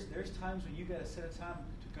times when you got to set a time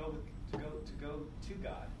to go to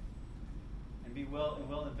God and be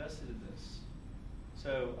well invested in this.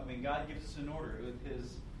 So I mean, God gives us an order with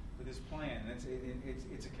His plan.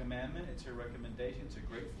 It's a commandment. It's a recommendation. It's a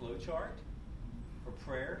great flow chart for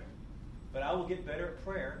prayer. But I will get better at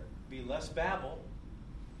prayer. Be less babble,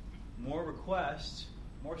 more requests,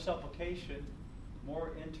 more supplication,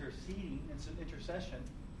 more interceding and some intercession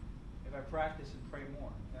if I practice and pray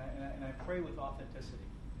more. And I pray with authenticity.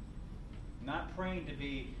 Not praying to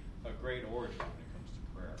be a great orator when it comes to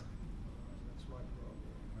prayer. That's my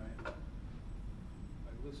problem. Right?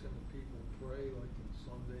 I listen to people pray like in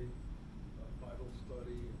Sunday Bible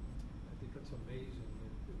study. I think it's amazing.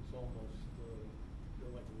 It's almost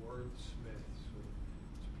they're like wordsmiths.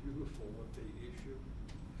 It's beautiful what they issue.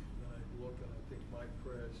 And I look and I think my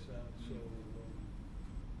prayers sound so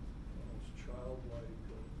almost childlike.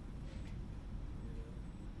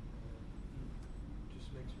 Just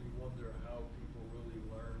makes me wonder how people really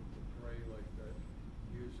learn to pray like that.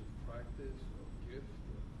 Years of practice or gift.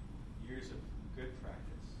 Years of good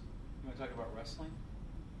practice. You want to talk about wrestling?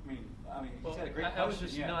 I mean, Well, he's had a great I was question.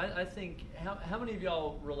 just, Yeah. no, I think, how many of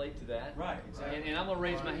y'all relate to that? Right, exactly. And I'm going to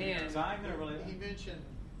raise my hand. So I'm going to relate. He mentioned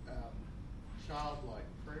childlike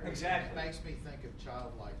prayer. Exactly. It makes me think of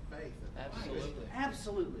childlike faith. Absolutely.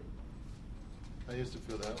 Absolutely. I used to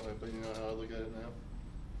feel that way, but you know how I look at it now?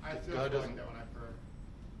 I still God feel doesn't- like that when I pray.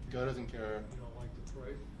 God doesn't care You don't like to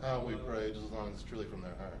pray? how we pray, just as long as it's truly from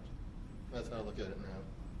their heart. That's how I look at it now.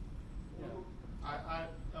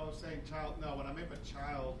 I was saying child. No, when I meant by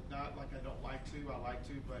child, not like I don't like to. I like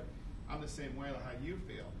to, but I'm the same way. Like how you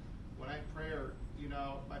feel. When I pray,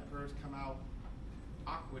 my prayers come out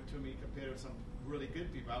awkward to me compared to some really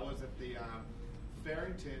good people. I was at the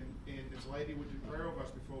Farrington, and this lady would do prayer with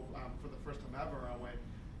us before for the first time ever.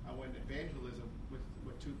 I went evangelism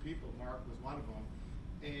with two people. Mark was one of them,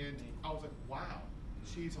 and I was like, wow,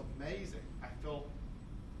 she's amazing. I felt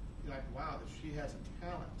like, wow, that she has a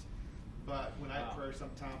talent. But when I pray,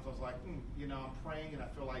 sometimes I was like, I'm praying and I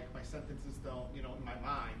feel like my sentences don't, in my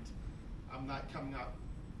mind, I'm not coming out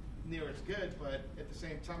near as good. But at the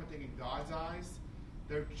same time, I think in God's eyes,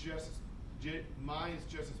 mine is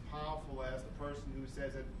just as powerful as the person who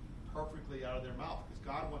says it perfectly out of their mouth. Because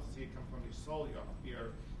God wants to see it come from your soul,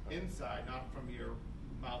 your inside, not from your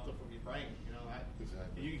mouth or from your brain.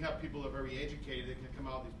 Exactly. You can have people who are very educated that can come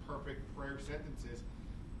out with these perfect prayer sentences.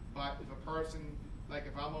 But if a person, like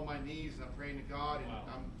if I'm on my knees and I'm praying to God and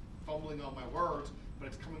I'm fumbling on my words, but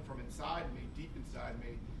it's coming from inside me, deep inside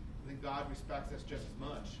me, I think God respects us just as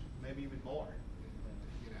much, maybe even more.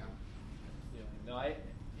 Yeah. No,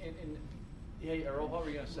 hey, Earl, what were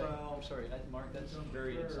you going to say? Well, I'm sorry, Mark, that's on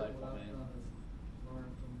very prayer, insightful, what I've man. done is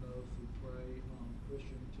learn from those who pray on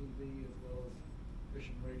Christian TV as well as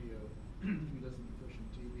Christian radio. He doesn't do Christian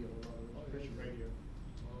TV, a lot of Christian radio.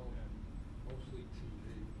 Oh, mostly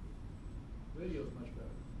TV. Radio is much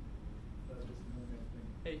better. That's just the only thing.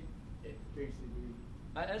 Hey, KCB.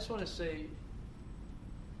 I just want to say,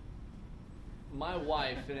 my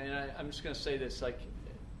wife, and I'm just going to say this, like,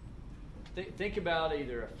 think about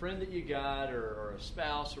either a friend that you got or a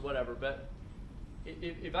spouse or whatever, but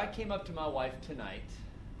if I came up to my wife tonight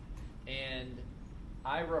and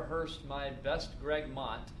I rehearsed my best Greg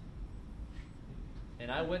Mott, and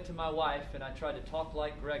I went to my wife and I tried to talk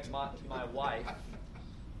like Greg Mott to my wife,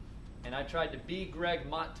 and I tried to be Greg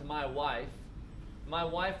Mott to my wife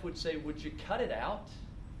would say, would you cut it out?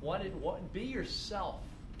 Be yourself.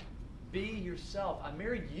 Be yourself. I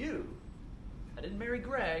married you. I didn't marry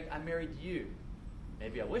Greg, I married you.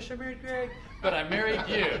 Maybe I wish I married Greg, but I married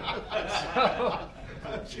you.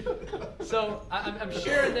 So I'm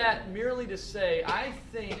sharing that merely to say, I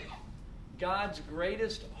think God's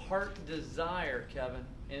greatest heart desire, Kevin,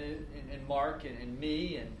 and Mark, and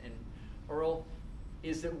me, and Earl,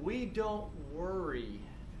 is that we don't worry.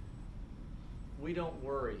 We don't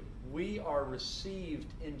worry. We are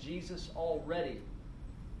received in Jesus already.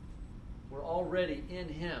 We're already in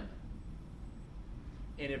Him.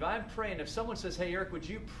 And if I'm praying, if someone says, hey, Eric, would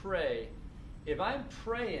you pray? If I'm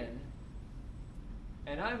praying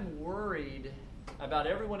and I'm worried about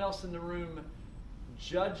everyone else in the room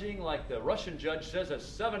judging, like the Russian judge says, a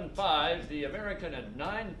 7.5, the American a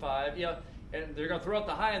 9.5, and they're going to throw out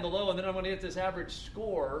the high and the low, and then I'm going to get this average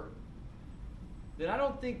score, then I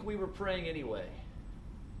don't think we were praying anyway.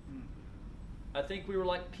 I think we were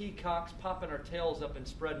like peacocks popping our tails up and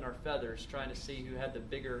spreading our feathers, trying to see who had the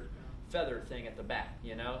bigger feather thing at the back.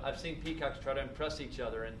 You know, I've seen peacocks try to impress each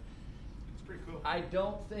other, and It's pretty cool. I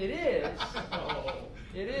don't. It is. Oh.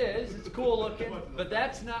 It is. It's cool looking, but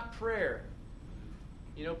that's not prayer.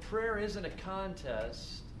 You know, prayer isn't a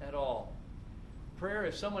contest at all. Prayer,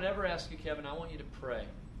 if someone ever asks you, Kevin, I want you to pray.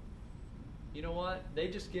 You know what?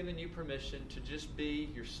 They've just given you permission to just be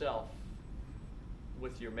yourself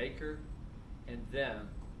with your Maker and them.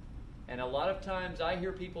 And a lot of times I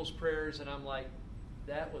hear people's prayers and I'm like,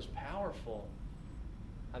 that was powerful.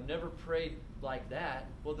 I've never prayed like that.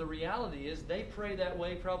 Well, the reality is they pray that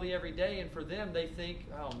way probably every day, and for them they think,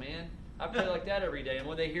 oh man, I pray like that every day. And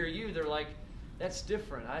when they hear you, they're like, that's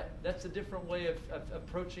different. That's a different way of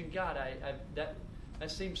approaching God. That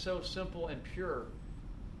seems so simple and pure.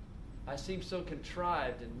 I seem so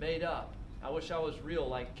contrived and made up. I wish I was real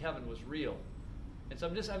like Kevin was real. And so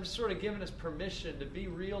I'm just sort of giving us permission to be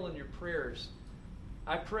real in your prayers.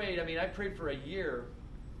 I prayed for a year,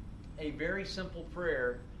 a very simple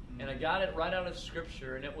prayer, and I got it right out of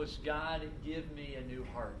Scripture, and it was, God, give me a new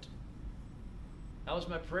heart. That was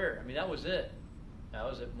my prayer. I mean, that was it. That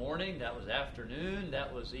was at morning, that was afternoon,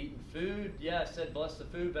 that was eating food. Yeah, I said bless the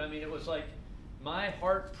food, but I mean, it was like my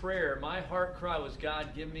heart prayer, my heart cry was,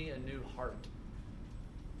 God, give me a new heart.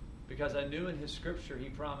 Because I knew in His Scripture He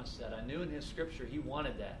promised that. I knew in His Scripture He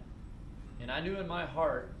wanted that. And I knew in my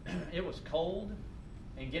heart it was cold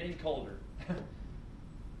and getting colder.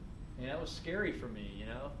 And that was scary for me, you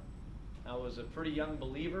know. I was a pretty young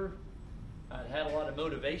believer. I had a lot of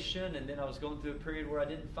motivation, and then I was going through a period where I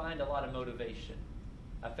didn't find a lot of motivation.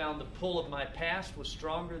 I found the pull of my past was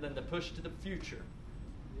stronger than the push to the future.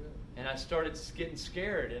 Yeah. And I started getting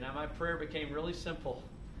scared, and my prayer became really simple.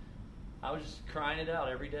 I was just crying it out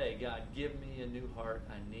every day. God, give me a new heart.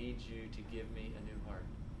 I need you to give me a new heart.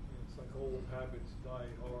 It's like old habits die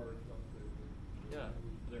hard, don't they? Yeah.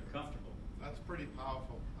 They're comfortable. That's pretty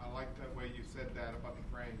powerful. I like the way you said that about the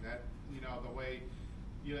praying. That, you know, the way,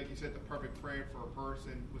 like you said, the perfect prayer for a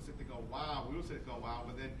person would sit there and go, wow. We would sit there and go, wow.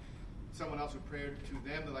 But then someone else would pray to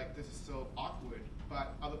them, they're like, this is so awkward.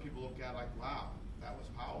 But other people look at it like, wow, that was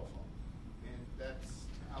powerful. And that's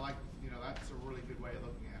a really good way of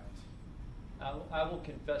looking at it. I will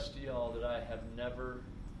confess to y'all that I've never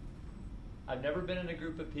been in a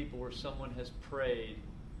group of people where someone has prayed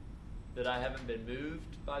that I haven't been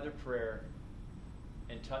moved by their prayer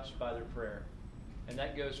and touched by their prayer. And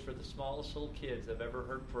that goes for the smallest little kids I've ever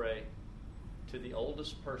heard pray, to the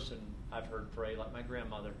oldest person I've heard pray, like my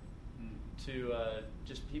grandmother, to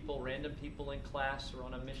just random people in class or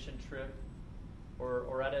on a mission trip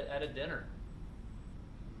or at a dinner.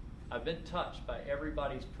 I've been touched by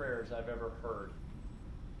everybody's prayers I've ever heard.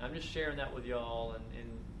 I'm just sharing that with y'all,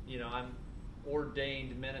 and you know, I'm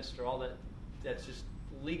ordained minister, all that's just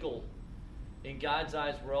legal. In God's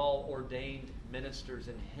eyes, we're all ordained ministers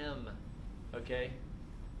in Him, okay?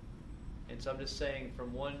 And so I'm just saying,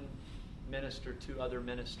 from one minister to other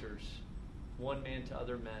ministers, one man to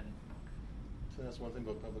other men. So that's one thing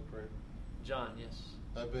about public prayer. John, yes?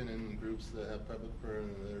 I've been in groups that have public prayer,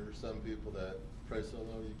 and there are some people that pray so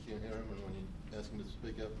low you can't hear them, and when you ask them to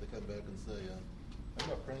speak up, they come back and say, I'm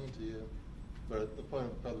not praying to you. But the point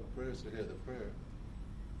of public prayer is to hear the prayer.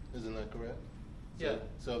 Isn't that correct? Yeah.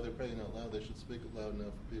 So if they're praying out loud, they should speak it loud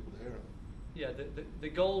enough for people to hear them. Yeah, the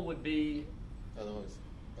goal would be... Otherwise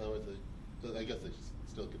I guess they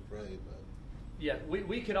still could pray, but... Yeah,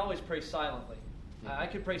 we could always pray silently. I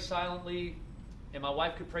could pray silently, and my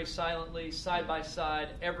wife could pray silently, side by side,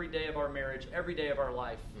 every day of our marriage, every day of our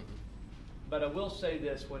life. Mm-hmm. But I will say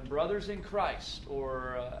this, when brothers in Christ,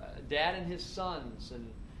 or dad and his sons, and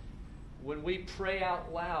when we pray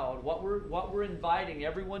out loud, what we're inviting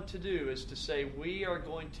everyone to do is to say, we are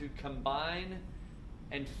going to combine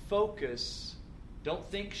and focus. Don't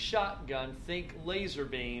think shotgun, think laser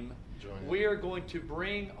beam. We are going to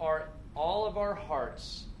bring all of our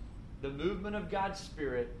hearts, the movement of God's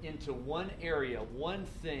Spirit, into one area, one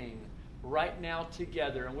thing, right now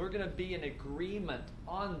together. And we're going to be in agreement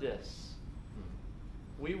on this.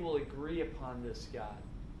 We will agree upon this, God,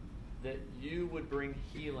 that you would bring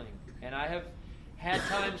healing. And I have had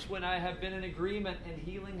times when I have been in agreement and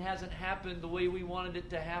healing hasn't happened the way we wanted it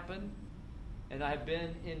to happen. And I have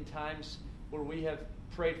been in times where we have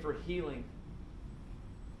prayed for healing,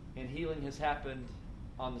 and healing has happened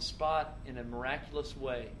on the spot in a miraculous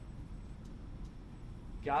way.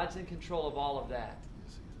 God's in control of all of that.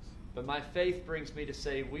 Yes, He is. But my faith brings me to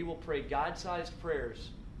say we will pray God-sized prayers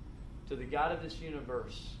to the God of this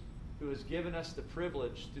universe, who has given us the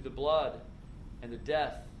privilege through the blood and the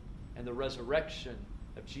death and the resurrection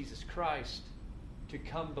of Jesus Christ to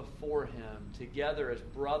come before Him together as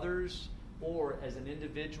brothers or as an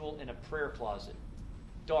individual in a prayer closet.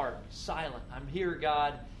 dark, silent. I'm here,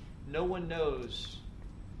 God. No one knows,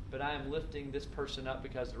 but I am lifting this person up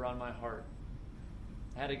because they're on my heart.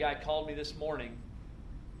 I had a guy call me this morning,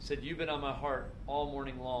 said, you've been on my heart all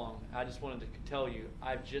morning long. I just wanted to tell you,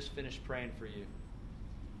 I've just finished praying for you.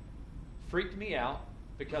 Freaked me out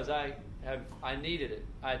because I needed it.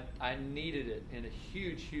 I needed it in a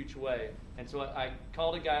huge, huge way. And so I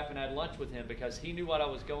called a guy up and I had lunch with him because he knew what I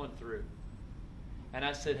was going through. And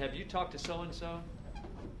I said, have you talked to so-and-so?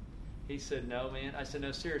 He said, no, man. I said,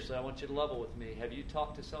 no, seriously, I want you to level with me. Have you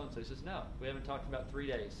talked to so-and-so? He says, no, we haven't talked in about 3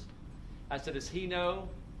 days. I said, does he know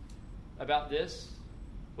about this,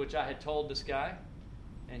 which I had told this guy?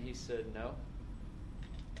 And he said, no.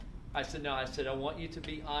 I said, no. I said, I want you to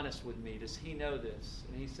be honest with me. Does he know this?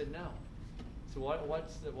 And he said, no. So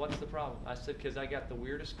what's the problem? I said, because I got the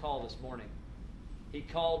weirdest call this morning. He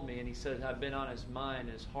called me and he said, I've been on his mind,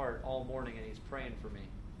 his heart all morning, and he's praying for me.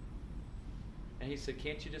 And he said,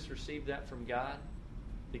 can't you just receive that from God?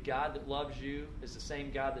 The God that loves you is the same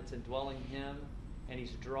God that's indwelling him, and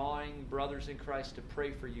he's drawing brothers in Christ to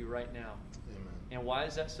pray for you right now. Amen. And why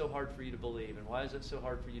is that so hard for you to believe? And why is that so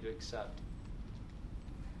hard for you to accept?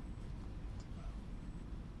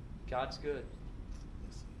 God's good.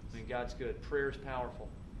 Yes, I mean, God's good. Prayer is powerful.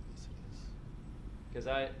 yes, it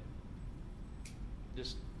Because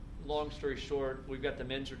just long story short, we've got the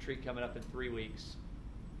men's retreat coming up in 3 weeks.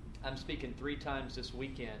 I'm speaking 3 times this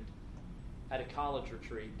weekend at a college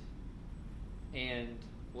retreat. And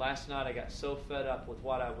last night I got so fed up with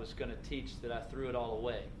what I was going to teach that I threw it all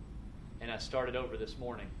away. And I started over this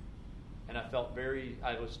morning. And I felt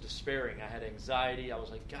I was despairing. I had anxiety. I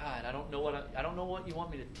was like, God, I don't know what you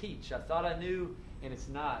want me to teach. I thought I knew, and it's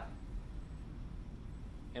not.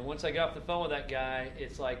 And once I got off the phone with that guy,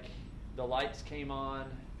 it's like the lights came on.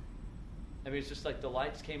 I mean, it's just like the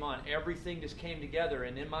lights came on. Everything just came together.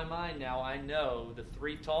 And in my mind now, I know the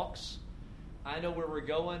 3 talks. I know where we're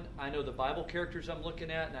going. I know the Bible characters I'm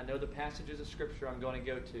looking at, and I know the passages of Scripture I'm going to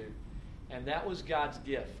go to. And that was God's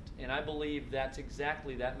gift. And I believe that's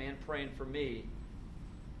exactly that man praying for me.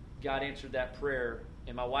 God answered that prayer.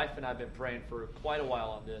 And my wife and I have been praying for quite a while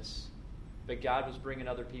on this. But God was bringing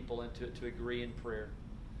other people into it to agree in prayer.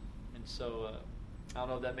 And so I don't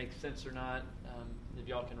know if that makes sense or not, if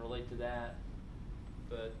y'all can relate to that.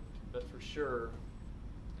 But for sure,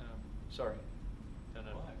 sorry. No.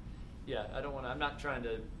 Yeah, I don't want to. I'm not trying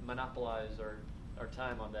to monopolize our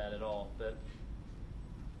time on that at all. But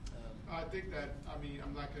I think that,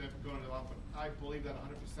 I'm not going to go into a lot, but I believe that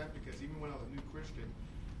 100% because even when I was a new Christian,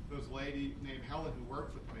 there was a lady named Helen who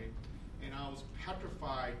worked with me, and I was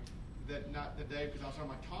petrified that not the day, because I was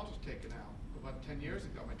having my tonsils taken out about 10 years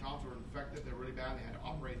ago. My tonsils were infected, they were really bad, and they had to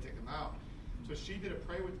operate and take them out. So she did a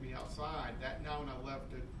pray with me outside that now when I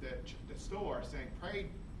left the store saying,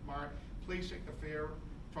 pray, Mark, please take the fear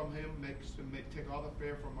from him, take all the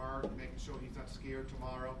fear from Mark, making sure he's not scared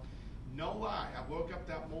tomorrow. No lie, I woke up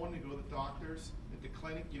that morning to go to the doctors at the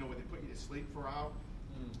clinic, where they put you to sleep for an hour,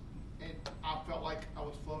 and I felt like I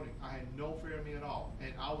was floating. I had no fear in me at all,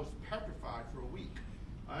 and I was petrified for a week.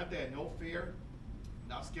 I had no fear,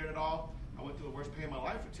 not scared at all. I went through the worst pain of my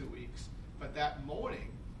life for 2 weeks, but that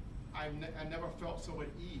morning, I never felt so at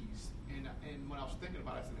ease. And when I was thinking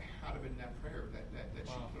about it, I said, it had to have been that prayer that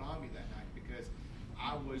she put on me that night, because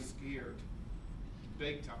I was scared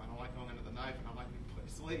big time. I don't like going under the knife, and I'm like put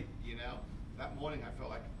to sleep, That morning I felt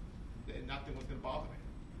like nothing was going to bother me.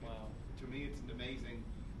 wow. To me, it's an amazing,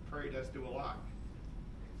 prayer does do a lot.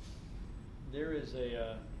 There is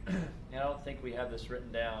and I don't think we have this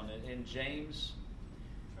written down. In James,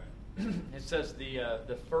 it says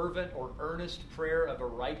the fervent or earnest prayer of a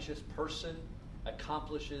righteous person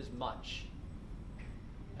accomplishes much.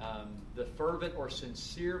 The fervent or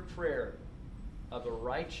sincere prayer of a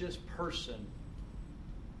righteous person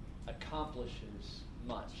accomplishes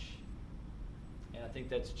much. And I think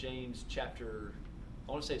that's James chapter,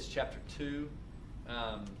 I want to say it's chapter 2.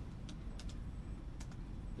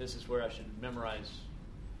 This is where I should memorize.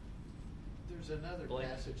 There's another Blake.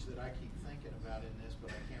 passage that I keep thinking about in this, but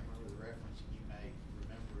I can't remember the reference, and you may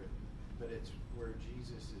remember it. But it's where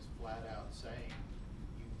Jesus is flat out saying,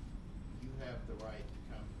 you have the right to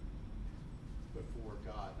come before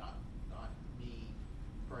God, not me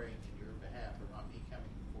praying in your behalf, or not me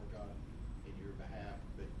coming before God in your behalf,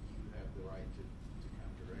 but you have the right to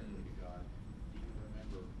come directly to God. Do you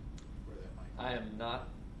remember where that might be? I am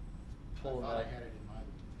not I pulling thought I that. had it in my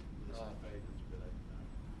list of favorites, but I did not.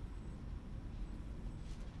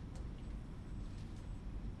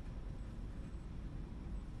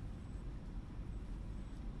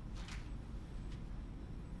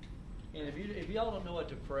 And if y'all don't know what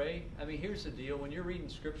to pray, here's the deal. When you're reading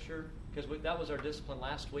Scripture, because that was our discipline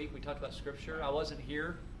last week. We talked about Scripture. I wasn't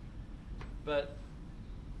here, but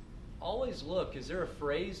always look, is there a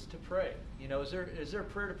phrase to pray? You know, is there a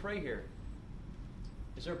prayer to pray here?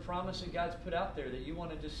 Is there a promise that God's put out there that you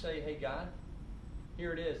want to just say, hey, God,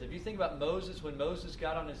 here it is. If you think about Moses, when Moses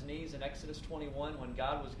got on his knees in Exodus 21, when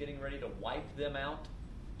God was getting ready to wipe them out,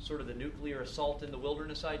 sort of the nuclear assault in the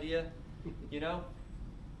wilderness idea, you know,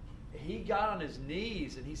 he got on his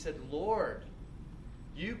knees and he said, Lord,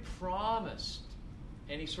 you promised.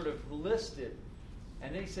 And he sort of listed.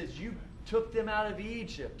 And then he says, you took them out of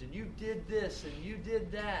Egypt, and you did this, and you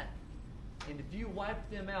did that. And if you wipe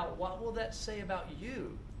them out, what will that say about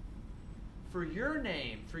you? For your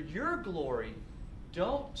name, for your glory,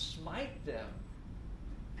 don't smite them.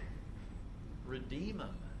 Redeem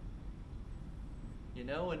them. You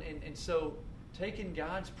know, and so taking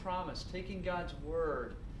God's promise, taking God's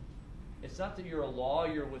word, it's not that you're a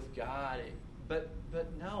lawyer with God, but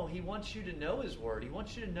no, He wants you to know His word. He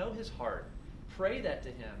wants you to know His heart. Pray that to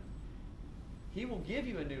Him. He will give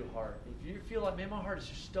you a new heart. If you feel like, man, my heart is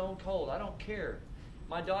just stone cold, I don't care.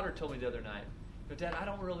 My daughter told me the other night, but Dad, I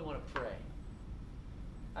don't really want to pray.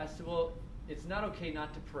 I said, well, it's not okay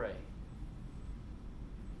not to pray.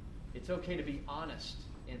 It's okay to be honest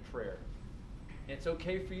in prayer. And it's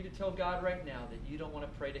okay for you to tell God right now that you don't want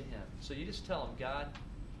to pray to Him. So you just tell Him, God,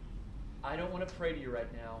 I don't want to pray to you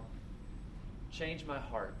right now. Change my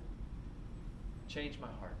heart. Change my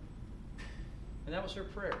heart. And that was her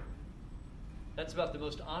prayer. That's about the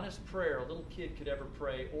most honest prayer a little kid could ever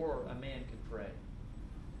pray, or a man could pray.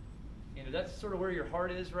 You know, that's sort of where your heart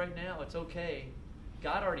is right now. It's okay.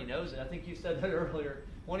 God already knows it. I think you said that earlier.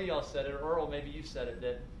 One of y'all said it, or Earl, maybe you said it,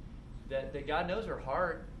 that God knows her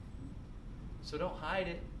heart. So don't hide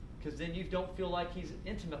it, because then you don't feel like He's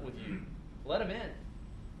intimate with you. Let Him in.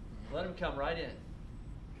 Let Him come right in.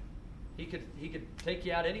 He could take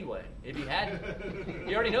you out anyway if He hadn't.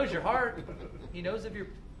 He already knows your heart. He knows if you're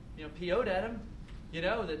PO'd at Him,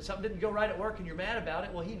 that something didn't go right at work and you're mad about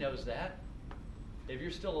it. Well, He knows that. If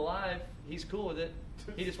you're still alive, He's cool with it.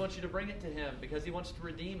 He just wants you to bring it to Him because He wants to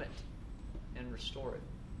redeem it and restore it.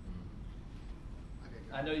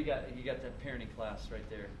 I know you got that parenting class right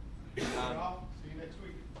there. See you next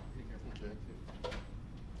week.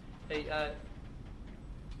 Okay. Hey,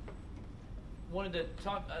 wanted to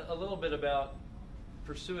talk a little bit about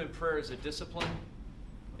pursuing prayer as a discipline.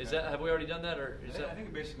 Have we already done that, or is that? I think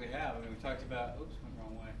we basically have. I mean, we talked about. Oops, went the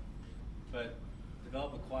wrong way. But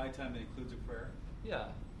develop a quiet time that includes a prayer. Yeah.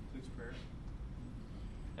 Includes prayer.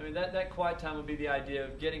 I mean, that quiet time would be the idea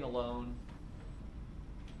of getting alone.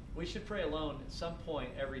 We should pray alone at some point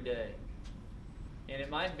every day. And it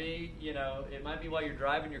might be, while you're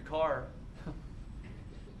driving your car,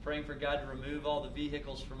 praying for God to remove all the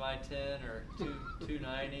vehicles from I-10 or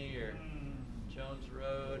 290 or Jones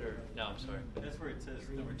Road or... No, I'm sorry. That's where it says,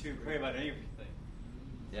 number 2, pray about everything.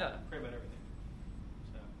 Yeah. Pray about everything.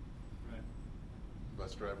 So, right.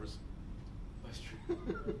 Bus drivers. That's true.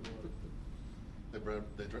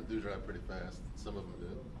 They do drive pretty fast. Some of them do.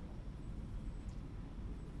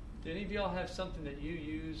 Do any of y'all have something that you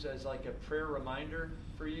use as like a prayer reminder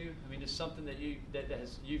for you? I mean, just something that you've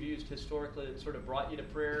used historically that sort of brought you to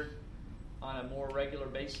prayer on a more regular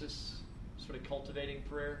basis, sort of cultivating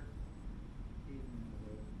prayer?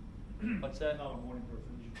 What's that? Not a morning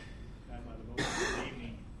person. I have my devotional in the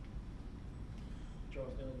evening.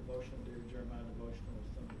 Charles Dillon devotional, David Jeremiah devotional, or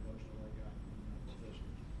some devotional I got from my position.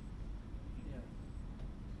 Yeah.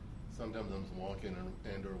 Sometimes I'm walking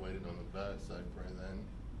or waiting on the bus. I pray then.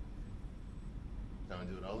 I don't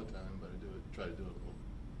do it all the time, but try to do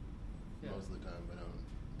it most of the time, but I don't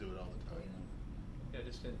do it all the time. Yeah,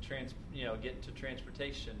 just in getting to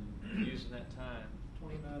transportation, using that time.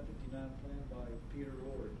 2959 plan by Peter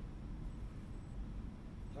Lord.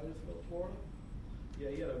 Titusville, Florida? Yeah,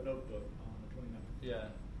 he had a notebook on the 29. Yeah.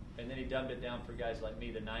 And then he dumbed it down for guys like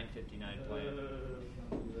me, the 959 plan.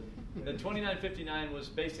 The 2959 was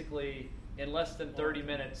basically in less than 30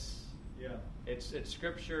 minutes. Yeah. It's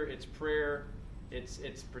scripture, it's prayer, it's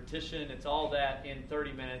petition, it's all that in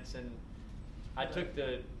 30 minutes. And I took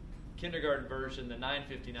the kindergarten version, the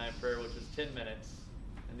 959 prayer, which was 10 minutes.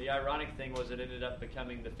 And the ironic thing was it ended up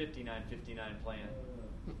becoming the 5959 plan.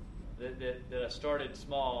 That I started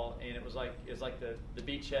small, and it was like the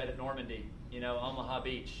beachhead at Normandy, Omaha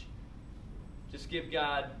Beach. Just give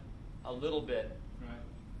God a little bit. Right.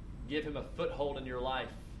 Give Him a foothold in your life,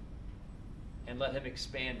 and let Him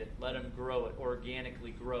expand it. Let Him grow it,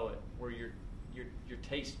 organically grow it, where your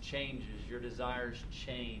taste changes, your desires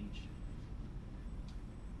change.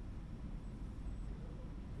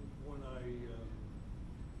 When I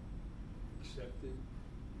accepted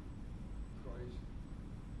Christ,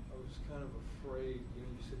 I was kind of afraid. You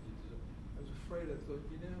know, you said you deserve. I was afraid. I thought,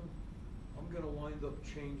 you know, I'm going to wind up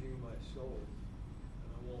changing myself, and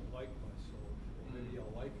I won't like myself. Or maybe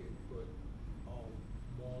I'll like it, but I'll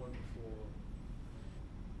mourn for,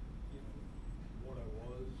 you know, what I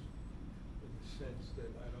was, in the sense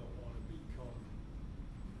that I don't want to become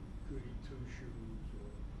goody two-shoes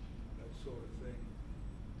or that sort of thing.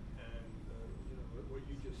 And you know, what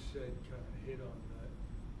you just said kind of hit on that.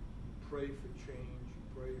 You pray for change, you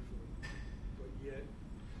pray for, but yet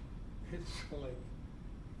it's like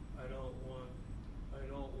I don't want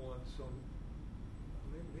some.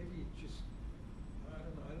 Maybe just I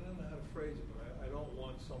don't know how to phrase it, but I don't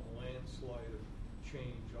want some landslide of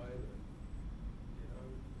change either. You know,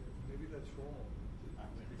 maybe that's wrong.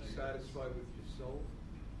 Be satisfied with yourself,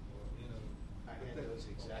 or, you know. I had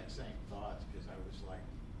those exact same thoughts because I was like,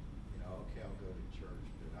 you know, okay, I'll go to church,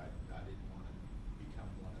 but I didn't want to become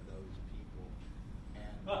one of those people.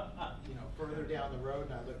 And you know, further down the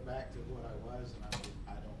road, and I look back to what I was, and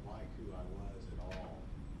I don't like who I was at all.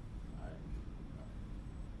 I'm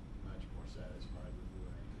much more satisfied with who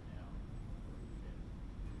I am now, and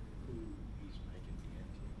who He's making me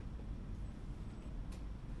into.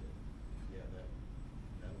 Yeah,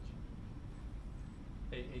 that'll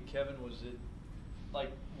change. Hey, Kevin, was it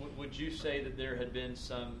like? Would you say that there had been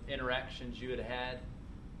some interactions you had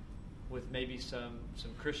with maybe some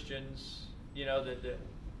Christians, you know, that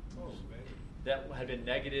had been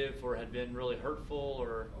negative or had been really hurtful,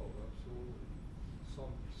 or? Oh, absolutely.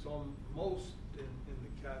 Most in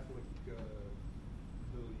the Catholic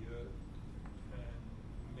milieu, and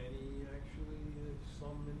many actually,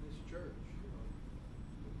 some in this church. You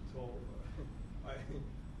know,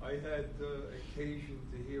 I had occasion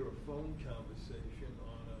to hear a phone conversation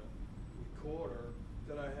on a recorder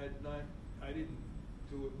that I didn't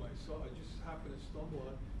do it myself. I just happened to stumble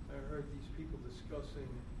on. I heard these people discussing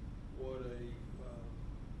what I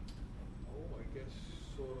guess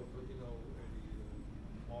sort of, you know,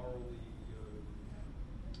 a morally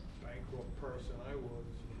bankrupt person I was,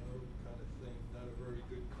 you know, kind of thing. Not a very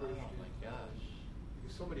good Christian. Oh my gosh.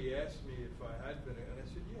 Because somebody asked me if I had been, and I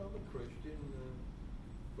said, yeah, I'm a Christian.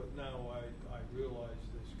 But now I realize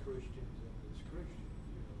there's Christians and there's Christians,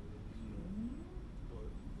 you know. But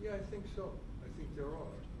yeah, I think so. I think there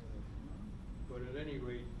are. But at any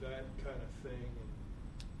rate, that kind of thing, and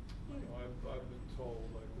you know, I've been told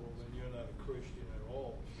like, well, then you're not a Christian at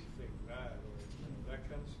all if you think that, or you know, that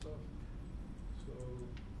kind of stuff. So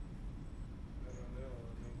I don't know.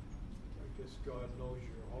 I mean, I guess God knows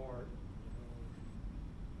your heart. You know,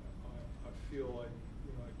 I feel like,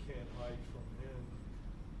 you know, I can't hide from Him.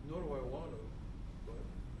 Nor do I want to, but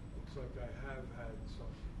it looks like I have had some.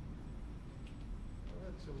 I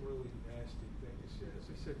had some really nasty things. As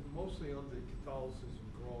I said, mostly under Catholicism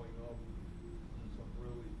growing up, some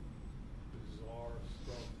really bizarre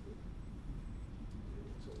stuff.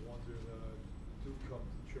 It's a wonder that I do come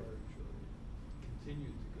to church or continue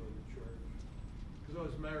to go to church. Because I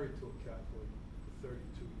was married to a Catholic for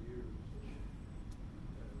 32 years.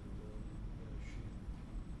 And you know, she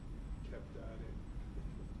kept at it.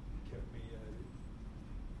 Kept me at it.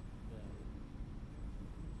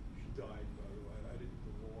 She died, by the way. I didn't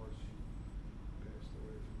divorce. She passed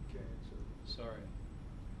away from cancer. Sorry.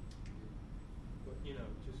 But you know,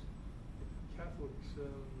 just Catholics,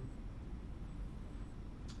 and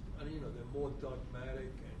you know, they're more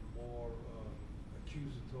dogmatic and more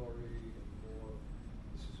accusatory and more.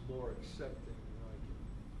 This is more accepting. You know,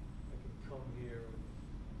 I can come here and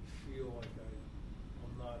feel like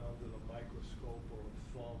I'm not under the microscope or a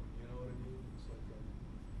thumb. You know what I mean? It's like I'm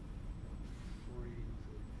free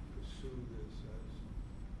to pursue this as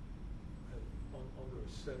under a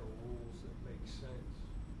set of rules that make sense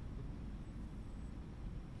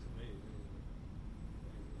to me. Anyway,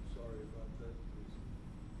 sorry about that.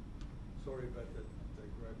 Sorry about that,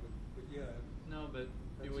 Greg. But yeah. No, but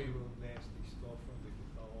that's some real nasty stuff under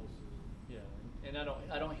Catholicism. Yeah, and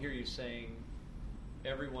I don't hear you saying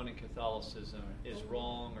everyone in Catholicism is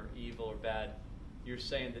wrong or evil or bad. You're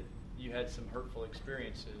saying that you had some hurtful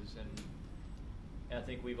experiences, and I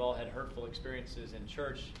think we've all had hurtful experiences in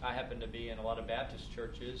church. I happen to be in a lot of Baptist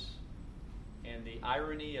churches, and the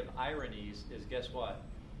irony of ironies is, guess what?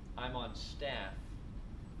 I'm on staff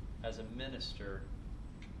as a minister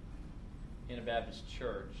in a Baptist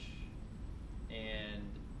church, and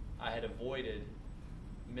I had avoided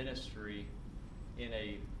ministry in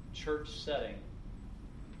a church setting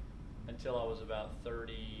until I was about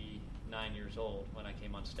 39 years old when I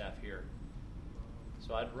came on staff here.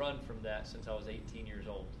 So I'd run from that since I was 18 years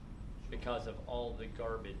old because of all the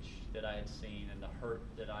garbage that I had seen and the hurt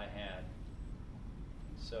that I had.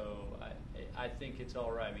 So I think it's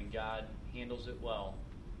all right. I mean, God handles it well.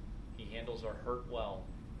 He handles our hurt well,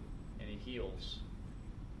 and He heals.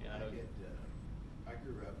 I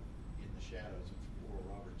grew up in the shadows of Oral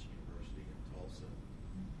Roberts University in Tulsa,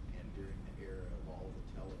 and during the era of all the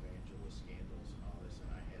televangelist scandals and all this, and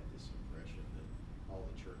I had this impression that all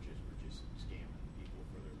the churches were just scamming people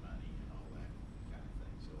for their money and all that kind of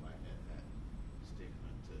thing. So I had that stigma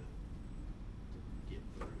to get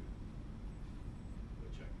through,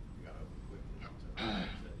 which I got over quickly.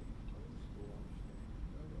 So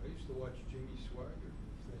I used to watch Jimmy Swaggart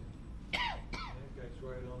and think, that guy's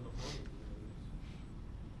right on the money. And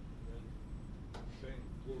then thing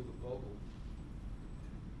blew the bubble.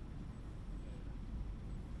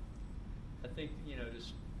 I think,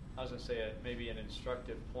 I was going to say maybe an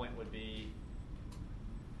instructive point would be,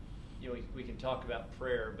 we can talk about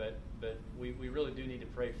prayer, but we really do need to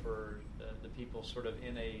pray for the people sort of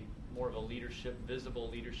in a more of a visible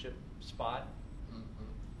leadership spot.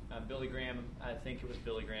 Mm-hmm. Billy Graham, I think it was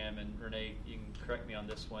Billy Graham, and Renee, you can correct me on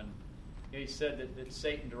this one. He said that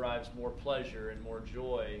Satan derives more pleasure and more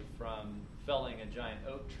joy from felling a giant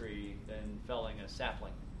oak tree than felling a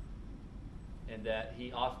sapling. And that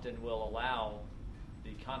he often will allow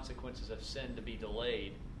the consequences of sin to be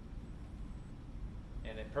delayed.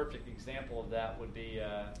 And a perfect example of that would be,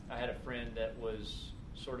 I had a friend that was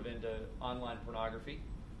sort of into online pornography,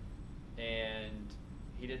 and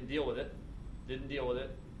he didn't deal with it,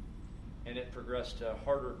 and it progressed to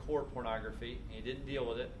harder core pornography, and he didn't deal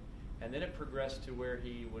with it, and then it progressed to where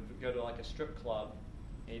he would go to like a strip club,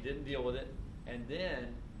 and he didn't deal with it, and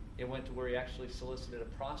then it went to where he actually solicited a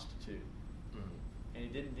prostitute, and he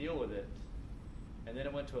didn't deal with it, and then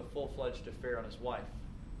it went to a full-fledged affair on his wife.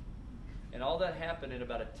 And all that happened in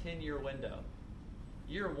about a 10-year window.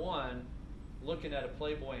 Year one, looking at a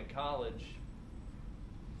Playboy in college,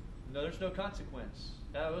 no, there's no consequence.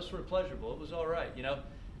 It was sort of pleasurable. It was all right,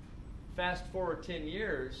 Fast forward 10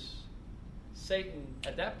 years, Satan,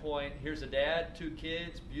 at that point, here's a dad, 2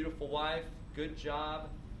 kids, beautiful wife, good job,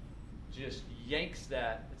 just yanks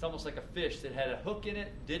that. It's almost like a fish that had a hook in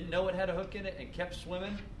it, didn't know it had a hook in it, and kept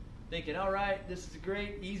swimming, thinking, all right, this is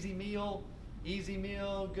great, easy meal,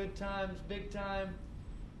 good times, big time.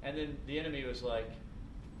 And then the enemy was like,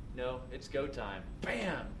 no, it's go time.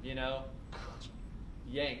 Bam,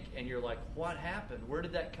 yank. And you're like, what happened? Where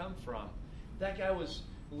did that come from? That guy was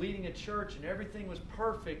leading a church and everything was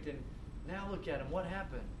perfect, and now look at him. What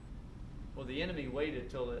happened? Well, the enemy waited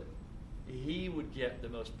till he would get the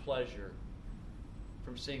most pleasure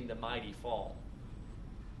from seeing the mighty fall.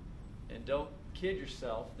 And don't kid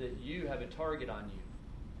yourself that you have a target on you,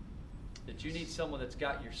 that you need someone that's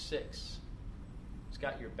got your six, that's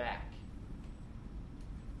got your back.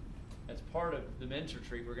 As part of the men's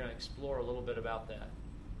retreat, we're going to explore a little bit about that.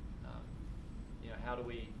 How do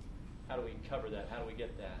we cover that? How do we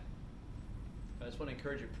get that? I just want to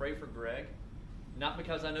encourage you to pray for Greg, not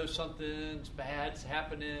because I know something's bad's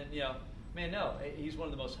happening. Man, no, he's one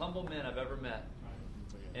of the most humble men I've ever met.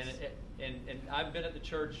 And I've been at the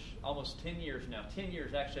church almost 10 years now. 10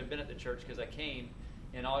 years, actually, I've been at the church because I came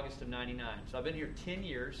in August of 99. So I've been here 10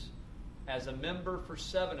 years, as a member for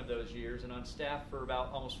 7 of those years, and on staff for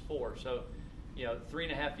about almost 4. So,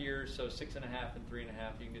 3.5 years, so 6.5 and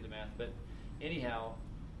 3.5, you can do the math. But anyhow,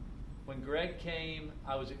 when Greg came,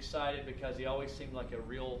 I was excited because he always seemed like a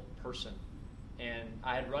real person. And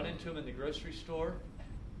I had run into him in the grocery store.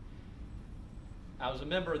 I was a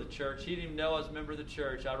member of the church. He didn't even know I was a member of the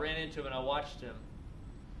church. I ran into him and I watched him.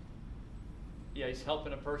 He's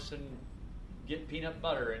helping a person get peanut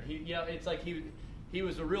butter, and it's like he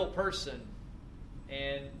was a real person.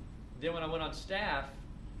 And then when I went on staff,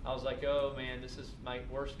 I was like, oh man, this is my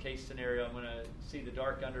worst case scenario. I'm going to see the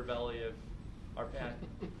dark underbelly of our path.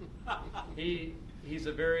 He's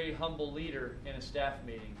a very humble leader in a staff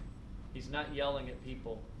meeting. He's not yelling at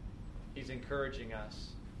people. He's encouraging us.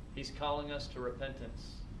 He's calling us to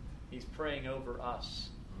repentance. He's praying over us.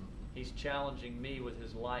 He's challenging me with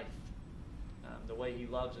his life. The way he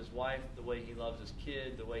loves his wife, the way he loves his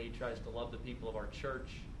kid, the way he tries to love the people of our church.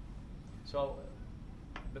 So,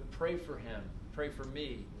 but pray for him. Pray for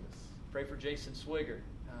me. Yes. Pray for Jason Swigert.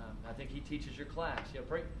 I think he teaches your class.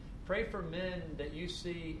 Pray for men that you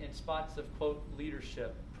see in spots of, quote,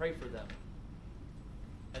 leadership. Pray for them.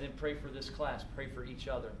 And then pray for this class. Pray for each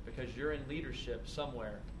other, because you're in leadership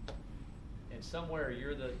somewhere. And somewhere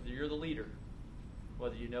you're the leader.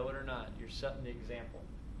 Whether you know it or not, you're setting the example.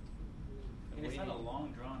 And it's not a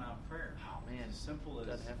long, drawn-out prayer. Oh, man. It's as simple as...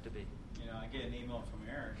 It doesn't have to be. I get an email from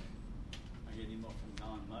Eric. I get an email from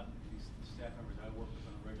Don Mutton. These staff members I work with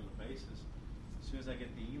on a regular basis. As soon as I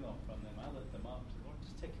get the email from them, I let them up. Say, Lord,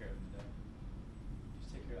 just take care of them today. Just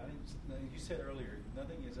just take care. I think you said earlier,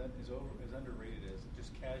 nothing is underrated as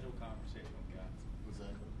just casual conversation with God.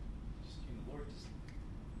 Exactly. Just Lord, just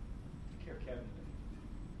take care of Kevin today.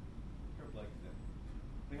 Take care of Blake today.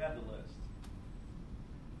 We have the list,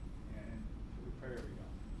 and we pray over you.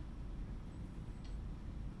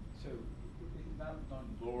 So, not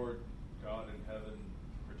Lord God in heaven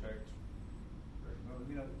protect.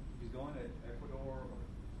 He's going to Ecuador or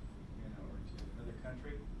to another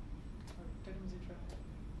country. Take him as he travels.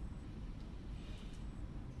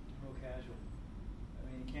 Real casual. I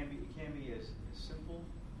mean, it can be as simple,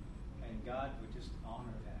 and God would just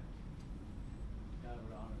honor that. God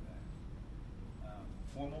would honor that.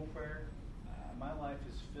 Formal prayer. My life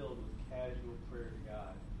is filled with casual prayer to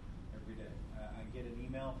God every day. I get an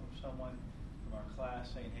email from someone from our class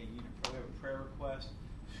saying, "Hey, you have a prayer request."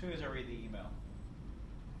 As soon as I read the email,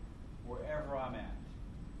 wherever I'm at,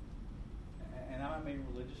 and I'm not being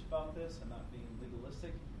religious about this, I'm not being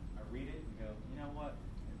legalistic. I read it and go, you know what?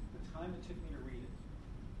 The time it took me to read it,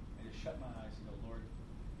 I just shut my eyes and go, Lord,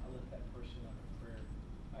 I lift that person up in prayer.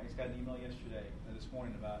 I just got an email this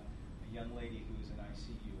morning about a young lady who is in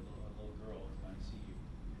ICU, a little girl is in ICU,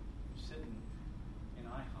 sitting in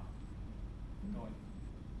IHOP, going,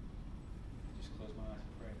 I just close my eyes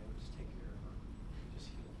and pray, Lord, just take care of her, just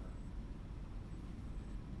heal her.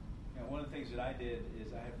 One of the things that I did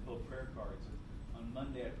is I have to pull prayer cards. On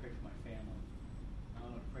Monday, I pray for my family. I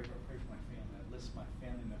want to pray for my family. I list my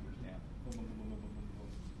family members down. Boom, boom, boom, boom, boom, boom,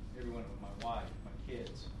 boom. Every one of them, my wife, my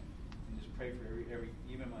kids, and just pray for every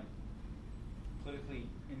even my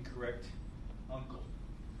politically incorrect uncle.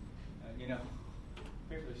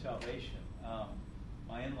 Pray for their salvation.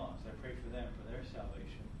 My in-laws, I pray for them for their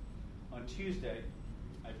salvation. On Tuesday,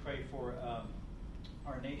 I pray for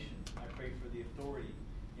our nation. I pray for the authority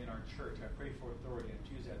in our church. I pray for authority. On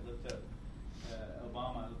Tuesday, I lift up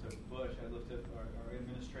Obama. I lift up Bush. I lift up our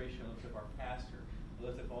administration. I lift up our pastor. I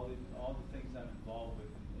lift up all the things I'm involved with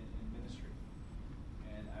in ministry.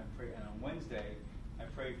 And I pray. And on Wednesday, I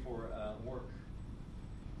pray for work.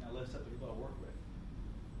 And I lift up the people I work with.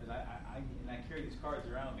 Because I carry these cards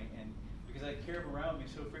around me, and because I carry them around me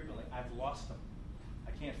so frequently, I've lost them.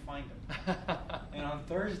 I can't find them. And on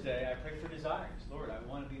Thursday, I pray for desires. Lord, I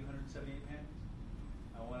want to be 178 pounds.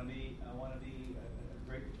 I want to be a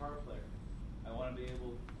great guitar player. I want to be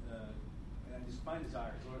able, and just my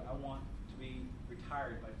desires. Lord, I want to be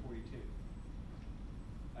retired by 42.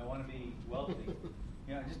 I want to be wealthy.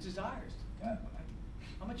 Just desires. God,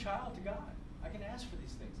 I'm a child to God. I can ask for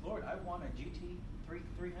these things. Lord, I want a GT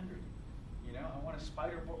 300. I want a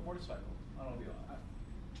Spider motorcycle. I don't know.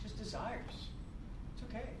 Just desires. It's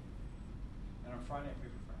okay. And on Friday, I pray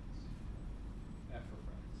for friends. I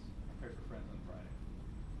pray for friends on Friday.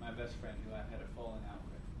 My best friend, who I've had a falling out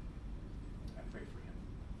with, I pray for him.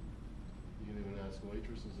 You can even ask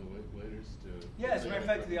waitresses and waiters to... Yeah, as a matter of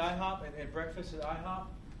fact, the IHOP, at breakfast at IHOP,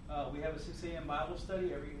 we have a 6 a.m. Bible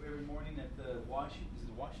study every morning at the Washington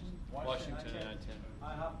I-10?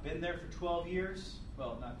 IHOP. Been there for 12 years.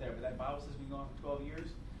 Well, not there, but that Bible study's been going on for 12 years.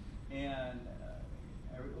 And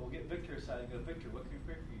we'll get Victor aside and go, Victor, what can we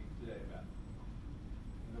pray for you today about?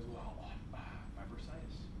 He goes, well, my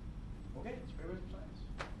bursitis. Okay, let's pray about bursitis.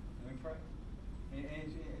 And we pray. And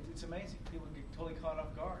it's amazing. People get totally caught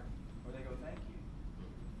off guard, or they go, thank you.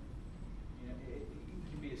 It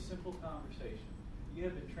can be a simple conversation. You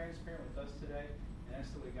have been transparent with us today, and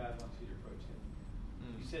that's the way God wants you to approach it.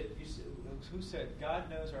 You said, who said, God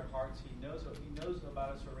knows our hearts. He knows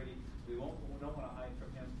about us already. We don't want to hide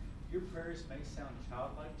from Him. Your prayers may sound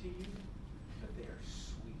childlike to you, but they are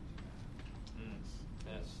sweet to God.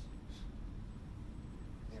 Yes.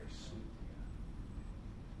 They are sweet to God.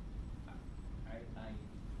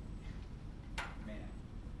 Man,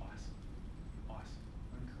 awesome. I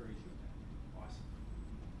encourage you with that. Awesome.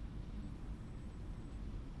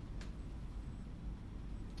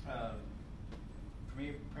 For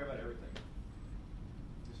me, pray about everything.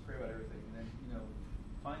 Just pray about everything. And then,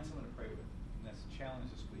 find someone to pray with. And that's the challenge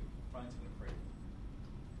this week. Find someone to pray with.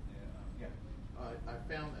 I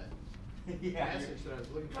found that Yeah. passage that I was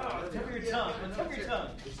looking for. Oh, tip of your tongue. I know, Tip of your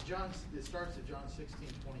tongue. It's it starts at John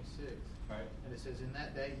 16:26. Right. And it says, in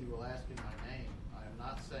that day you will ask in my name. I am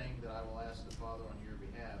not saying that I will ask the Father on your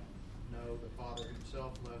behalf. No, the Father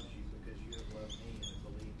himself loves you because you have loved me and have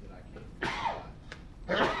believed that I came from God.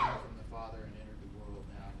 I came from the Father and entered the world.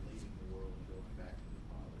 Now I'm leaving the world and going back to the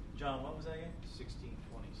Father. John, what was that again?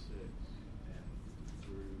 16:26 and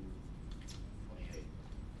through 28.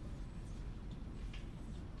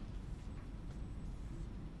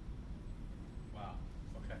 Wow.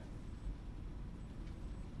 Okay.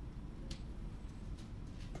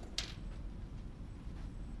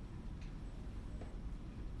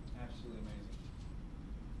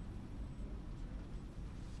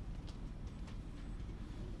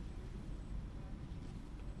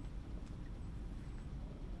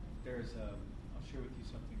 I'll share with you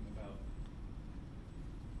something about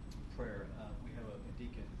prayer. We have a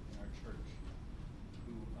deacon in our church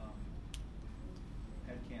who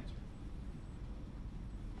had cancer.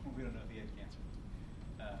 Well, we don't know if he had cancer.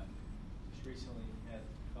 Just recently had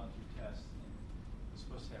gone through tests and was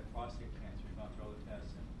supposed to have prostate cancer. He'd gone through all the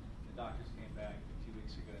tests, and the doctors came back 2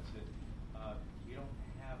 weeks ago and said, "You don't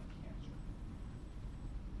have cancer,"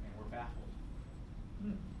 and we're baffled.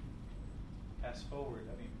 Fast forward,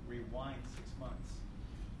 rewind 6 months.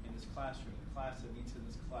 In this classroom, the class that meets in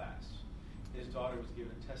this class, his daughter was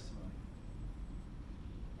given a testimony.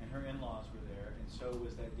 And her in-laws were there, and so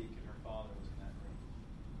was that deacon. Her father was in that room.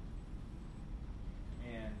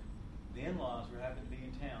 And the in-laws were happened to be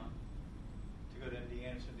in town to go to MD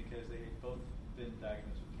Anderson because they had both been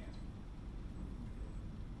diagnosed with cancer.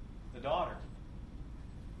 The daughter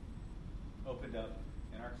opened up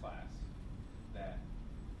in our class that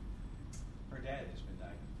her dad has been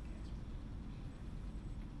diagnosed with cancer.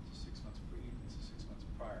 This is 6 months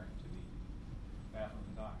prior to the battle of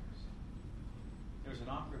the doctors. There was an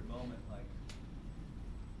awkward moment, like,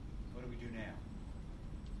 what do we do now?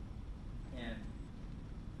 And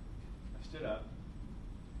I stood up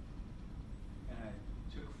and I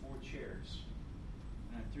took 4 chairs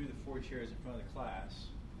and I threw the 4 chairs in front of the class,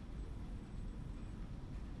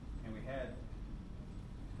 and we had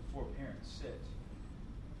the 4 parents sit.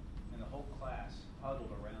 And the whole class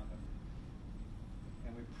huddled around them.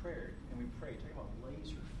 And we prayed. Talking about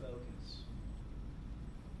laser focus.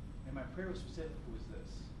 And my prayer was specifically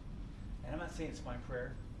this. And I'm not saying it's my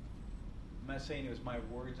prayer. I'm not saying it was my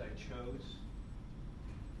words I chose.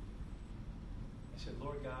 I said,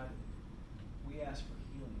 Lord God, we ask for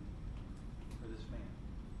healing for this man,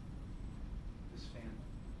 this family.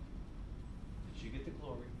 That you get the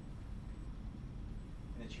glory,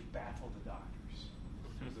 and that you baffle the doctors.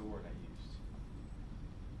 Was the word I used.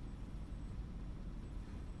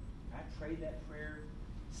 I prayed that prayer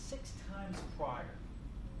 6 times prior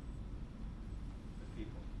with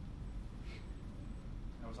people.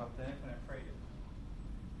 I was authentic when I prayed it.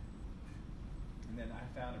 And then I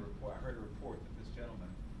found a report. I heard a report that this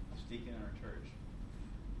gentleman, this deacon in our church,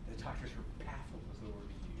 the doctors were baffled was the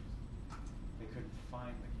word he used. They couldn't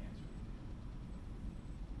find the cancer.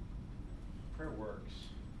 Prayer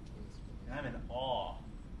works. And I'm in awe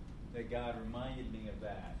that God reminded me of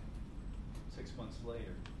that 6 months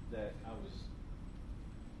later, that I was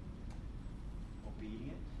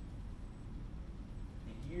obedient,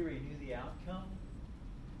 and He already knew the outcome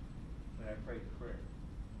when I prayed the prayer.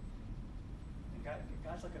 And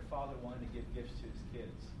God's like a father wanting to give gifts to his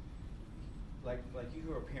kids. Like you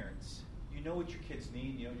who are parents, you know what your kids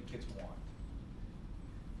need, you know what your kids want.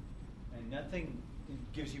 And nothing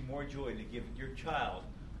gives you more joy to give your child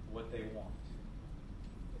what they want.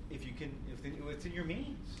 If it's in your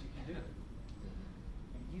means, you can do it.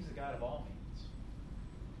 And He's the God of all means.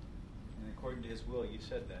 And according to His will, you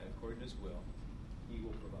said that, according to His will, He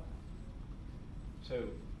will provide. So,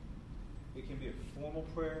 it can be a formal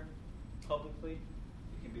prayer, publicly.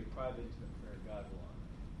 It can be a private, intimate prayer. God will honor.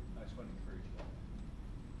 I just want to encourage you all.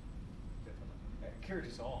 Definitely. Encourage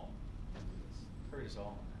us all. Encourage us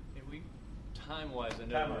all. And time-wise, I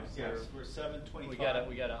know we're 7:25. We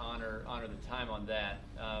gotta honor the time on that.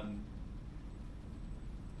 I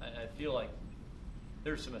feel like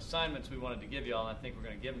there's some assignments we wanted to give you all, and I think we're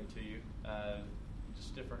going to give them to you.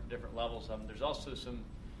 Just different levels of them. There's also some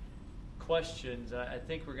questions. I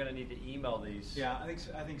think we're going to need to email these. Yeah, I think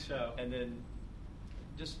so. And then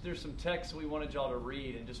there's some texts we wanted y'all to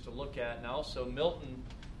read and just to look at. And also Milton,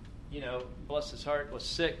 bless his heart, was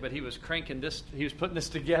sick, but he was cranking this. He was putting this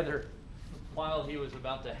together while he was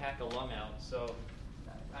about to hack a lung out. So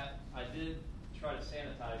I did try to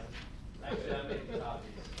sanitize it. Actually, I made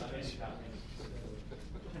copies.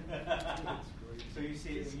 So you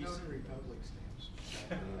see, It's Notary Public stamps.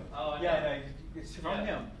 Oh, it's from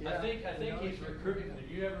him. I think he's recruiting.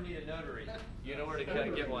 If you ever need a notary, you know where to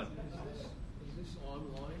get one. Is this online,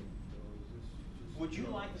 or is this just... Would you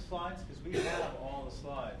like the slides? Because we have all the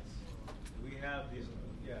slides. We have these.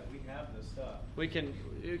 Yeah, we have the stuff.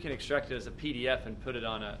 You can extract it as a PDF and put it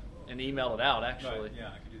on and email it out. Actually, right. Yeah,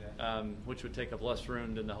 I could do that. Which would take up less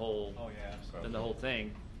room than the whole. Oh yeah, absolutely. Than the whole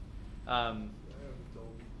thing. Okay.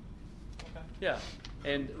 Yeah,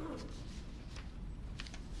 and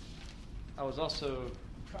I was also.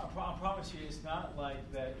 I promise you, it's not like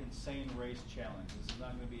that insane race challenge. This is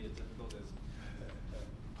not going to be as difficult as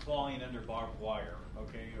clawing under barbed wire,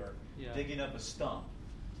 okay, or digging up a stump.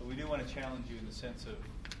 But we do want to challenge you in the sense of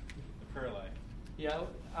the prayer life. Yeah,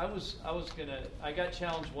 I got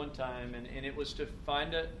challenged one time, and it was to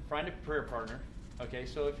find a prayer partner. Okay,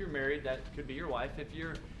 so if you're married, that could be your wife. If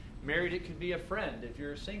you're Married, it could be a friend. If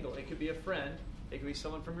you're single, it could be a friend. It could be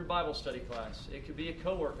someone from your Bible study class. It could be a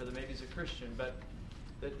coworker that maybe is a Christian. But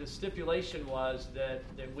the stipulation was that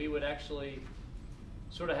we would actually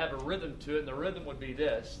sort of have a rhythm to it. And the rhythm would be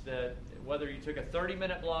this, that whether you took a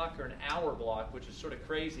 30-minute block or an hour block, which is sort of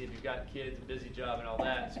crazy if you've got kids, a busy job and all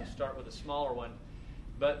that, so start with a smaller one.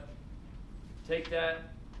 But take that,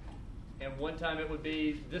 and one time it would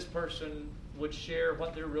be this person would share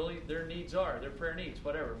what their needs are, their prayer needs,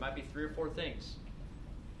 whatever. It might be 3 or 4 things.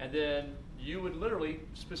 And then you would literally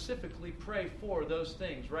specifically pray for those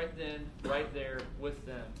things right then, right there with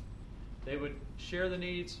them. They would share the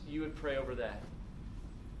needs, you would pray over that.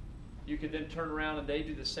 You could then turn around and they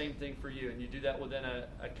do the same thing for you, and you do that within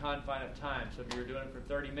a confine of time. So if you were doing it for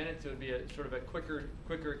 30 minutes, it would be a sort of a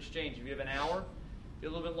quicker exchange. If you have an hour, it'd be a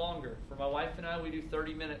little bit longer. For my wife and I, we do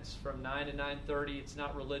 30 minutes from 9 to 9:30. It's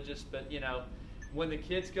not religious, but when the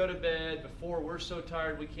kids go to bed, before we're so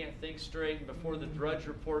tired we can't think straight, and before the Drudge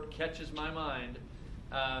Report catches my mind,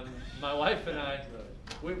 my wife and I,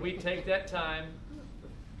 we take that time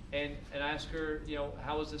and ask her,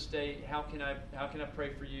 how was this day? How can I pray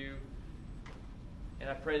for you? And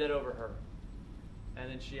I pray that over her. And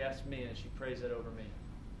then she asks me, and she prays that over me.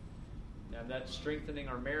 Now that's strengthening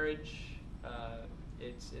our marriage.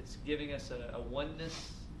 It's giving us a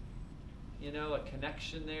oneness, a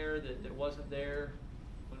connection there that wasn't there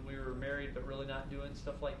when we were married, but really not doing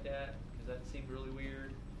stuff like that, because that seemed really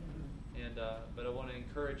weird. And but I want to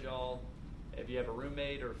encourage y'all, if you have a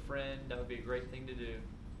roommate or a friend, that would be a great thing to do.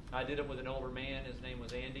 I did it with an older man. His name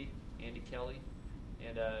was Andy Kelly,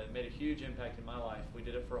 and it made a huge impact in my life. We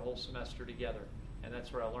did it for a whole semester together, and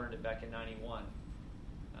that's where I learned it back in '91.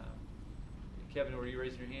 Kevin, were you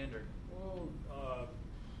raising your hand? Or? Well,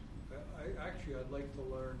 I'd like to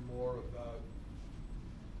learn more about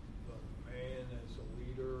the man as a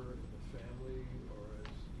leader in the family, or as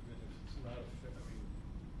even if it's not a family.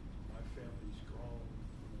 My family's grown.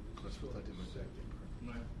 This is sort of a second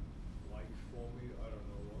life for me. I don't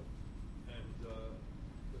know what. And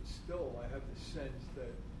but still, I have the sense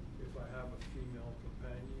that if I have a female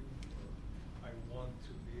companion, I want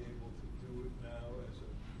to be able to do it now as a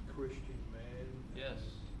Christian man. Yes.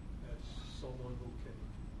 As someone who can,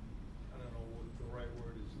 I don't know what the right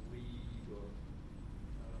word is, lead, or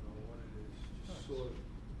I don't know what it is, just sort of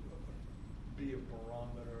be a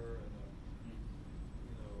barometer and a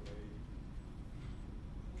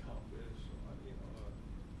compass,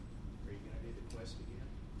 Are you going to do the quest again?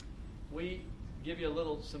 We give you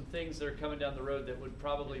some things that are coming down the road that would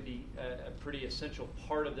probably be a pretty essential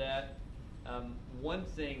part of that. One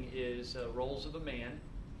thing is Roles of a Man.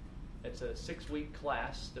 It's a 6-week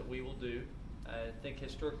class that we will do. I think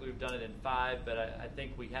historically we've done it in 5, but I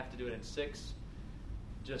think we have to do it in 6.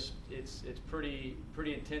 Just it's pretty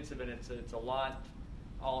intensive, and it's a lot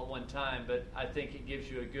all at one time. But I think it gives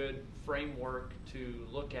you a good framework to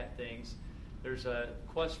look at things. There's a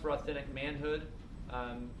Quest for Authentic Manhood.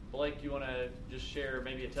 Blake, you want to just share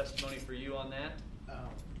maybe a testimony for you on that?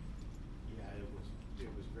 Yeah, it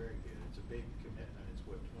was very good. It's a big commitment. It's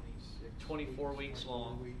 24 weeks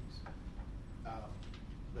long. 24 weeks.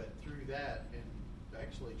 But through that, and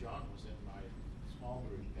actually John was in my small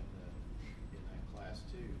group in that class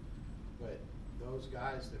too. But those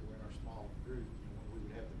guys that were in our small group, when we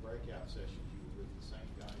would have the breakout sessions, you were with the same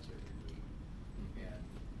guys every week,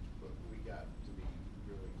 but we got to be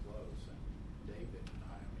really close. And David and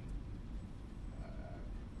I mean,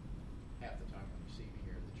 half the time when you see me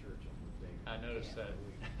here at the church, I'm with David. I noticed that.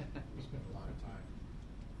 We spend a lot of time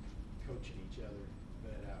coaching each other,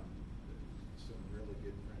 but some really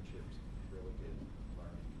good friendships, really good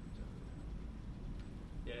learning.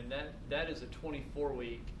 Yeah, and that is a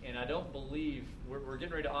 24-week, and I don't believe we're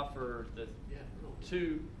getting ready to offer the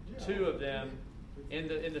two of them. In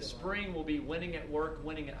the spring will be Winning at Work,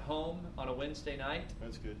 Winning at Home on a Wednesday night.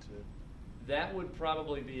 That's good too. That would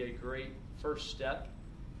probably be a great first step.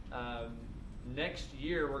 Next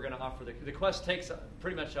year we're going to offer the Quest takes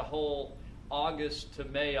pretty much a whole August to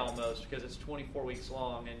May almost, because it's 24 weeks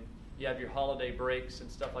long, and you have your holiday breaks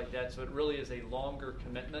and stuff like that. So it really is a longer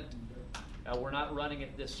commitment. We're not running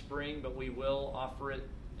it this spring, but we will offer it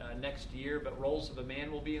next year. But Roles of a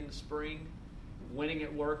Man will be in the spring. Winning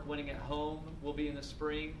at Work, Winning at Home will be in the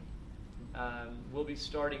spring. We'll be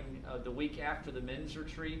starting the week after the men's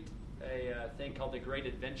retreat, a thing called The Great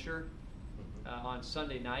Adventure on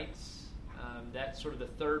Sunday nights. That's sort of the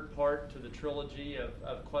third part to the trilogy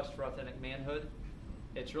of Quest for Authentic Manhood.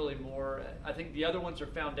 It's really more, I think the other ones are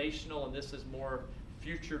foundational, and this is more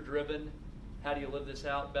future-driven. How do you live this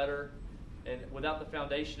out better? And without the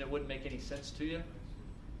foundation, it wouldn't make any sense to you.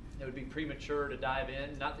 it would be premature to dive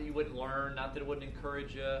in. Not that you wouldn't learn, not that it wouldn't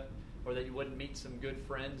encourage you, or that you wouldn't meet some good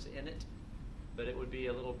friends in it, but it would be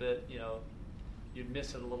a little bit, you'd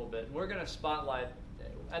miss it a little bit. And we're going to spotlight,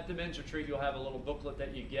 at the men's retreat, you'll have a little booklet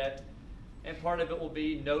that you get, and part of it will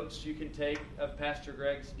be notes you can take of Pastor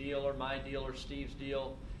Greg's deal or my deal or Steve's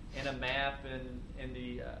deal, and a map and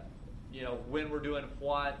the, when we're doing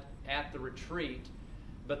what at the retreat.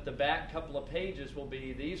 But the back couple of pages will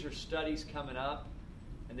be, these are studies coming up,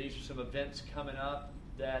 and these are some events coming up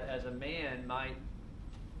that as a man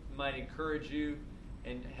might encourage you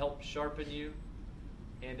and help sharpen you.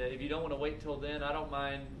 And if you don't want to wait till then, I don't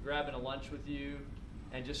mind grabbing a lunch with you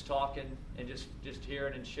and just talking and just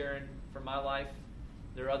hearing and sharing from my life.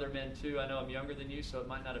 There are other men too. I know I'm younger than you, so it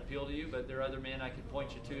might not appeal to you, but there are other men I can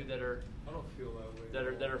point you to that are. I don't feel that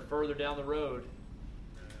way. That are further down the road.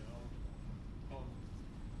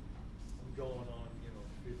 I'm going on,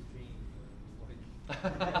 15.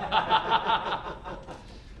 I'm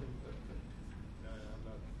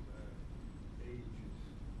not. Age is.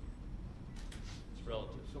 It's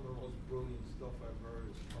relative. Some of the most brilliant stuff I've heard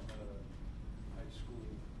has come out of high school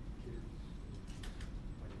kids.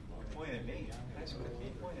 Point at me. High school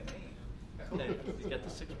kid, point at me. Hey, you got the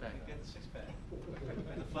six-pack. You got the six-pack.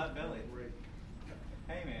 The flat belly.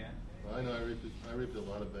 Hey, man. Well, I know I reaped a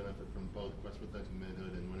lot of benefit from both Quest for Protection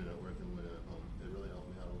Manhood and Winning at Work and Winning at Home. It really helped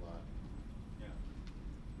me out a lot. Yeah.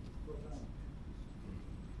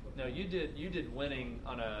 Now you did Winning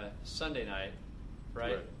on a Sunday night,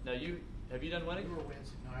 right? Right. Now have you done Winning? You were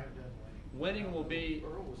Wednesday. No, I've done Winning. Winning will be.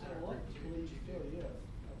 Earl was at our retreat. Yeah,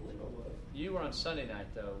 I believe I was. You were on Sunday night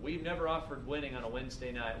though. We've never offered Winning on a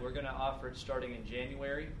Wednesday night. We're going to offer it starting in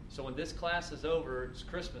January. So when this class is over, it's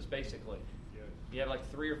Christmas basically. Yes. You have like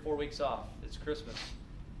 3 or 4 weeks off. It's Christmas.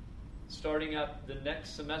 Starting up the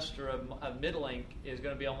next semester of Midlink is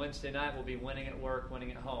going to be on Wednesday night. Will be Winning at Work,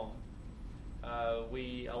 Winning at Home.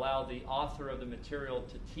 We allow the author of the material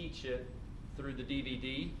to teach it through the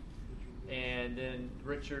DVD, and then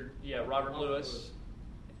Robert Lewis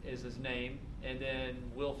is his name, and then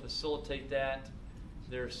we'll facilitate that.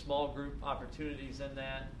 There's small group opportunities in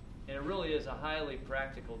that, and it really is a highly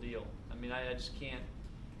practical deal. I mean, I just can't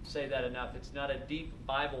say that enough. It's not a deep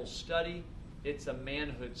Bible study. It's a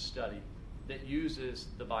manhood study that uses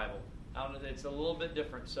the Bible. I don't know, it's a little bit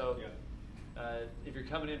different. So if you're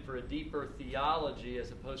coming in for a deeper theology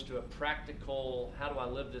as opposed to a practical, how do I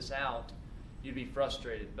live this out, you'd be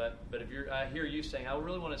frustrated. But if I hear you saying, I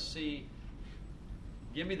really want to see,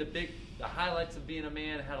 give me the highlights of being a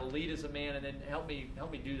man, how to lead as a man, and then help me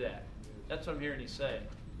do that. That's what I'm hearing you say.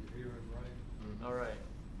 You're hearing right. All right.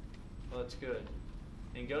 Well, that's good.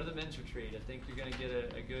 And go to the men's retreat. I think you're going to get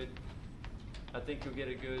a good. I think you'll get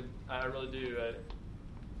a good. I really do.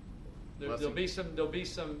 There'll be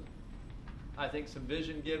some. I think some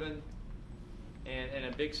vision given, and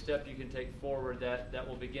a big step you can take forward that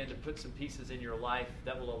will begin to put some pieces in your life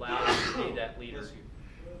that will allow you to be that leader.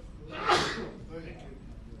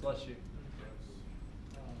 Bless you.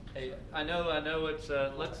 Hey, I know. It's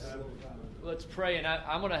let's pray, and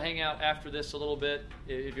I'm going to hang out after this a little bit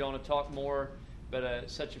if you want to talk more.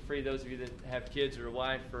 But set you free, those of you that have kids or a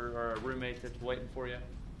wife or a roommate that's waiting for you.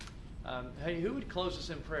 Hey, who would close us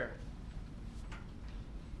in prayer?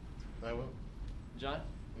 I will. John?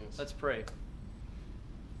 Yes. Let's pray.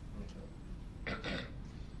 Okay.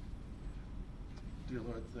 Dear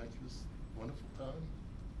Lord, thank you for this wonderful time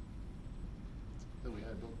that we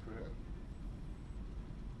had about prayer.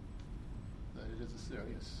 That it is a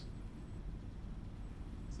serious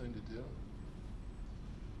thing to do.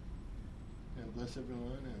 And bless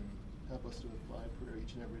everyone and help us to apply prayer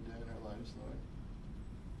each and every day in our lives, Lord.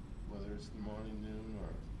 Whether it's the morning, noon, or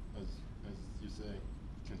as you say,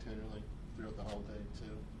 continually throughout the whole day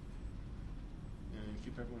too. And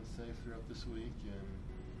keep everyone safe throughout this week. And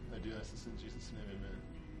I do ask this in Jesus' name, amen.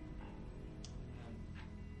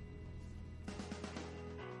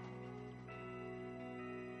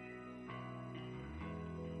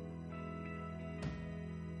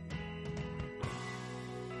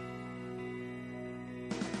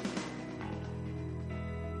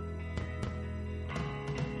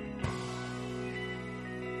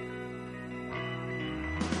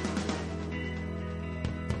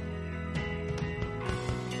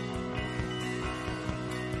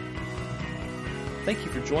 Thank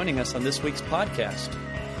you for joining us on this week's podcast.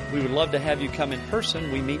 We would love to have you come in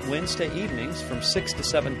person. We meet Wednesday evenings from 6 to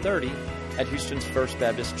 7:30 at Houston's First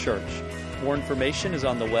Baptist Church. More information is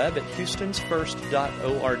on the web at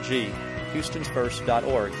houstonsfirst.org,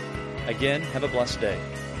 houstonsfirst.org. Again, have a blessed day.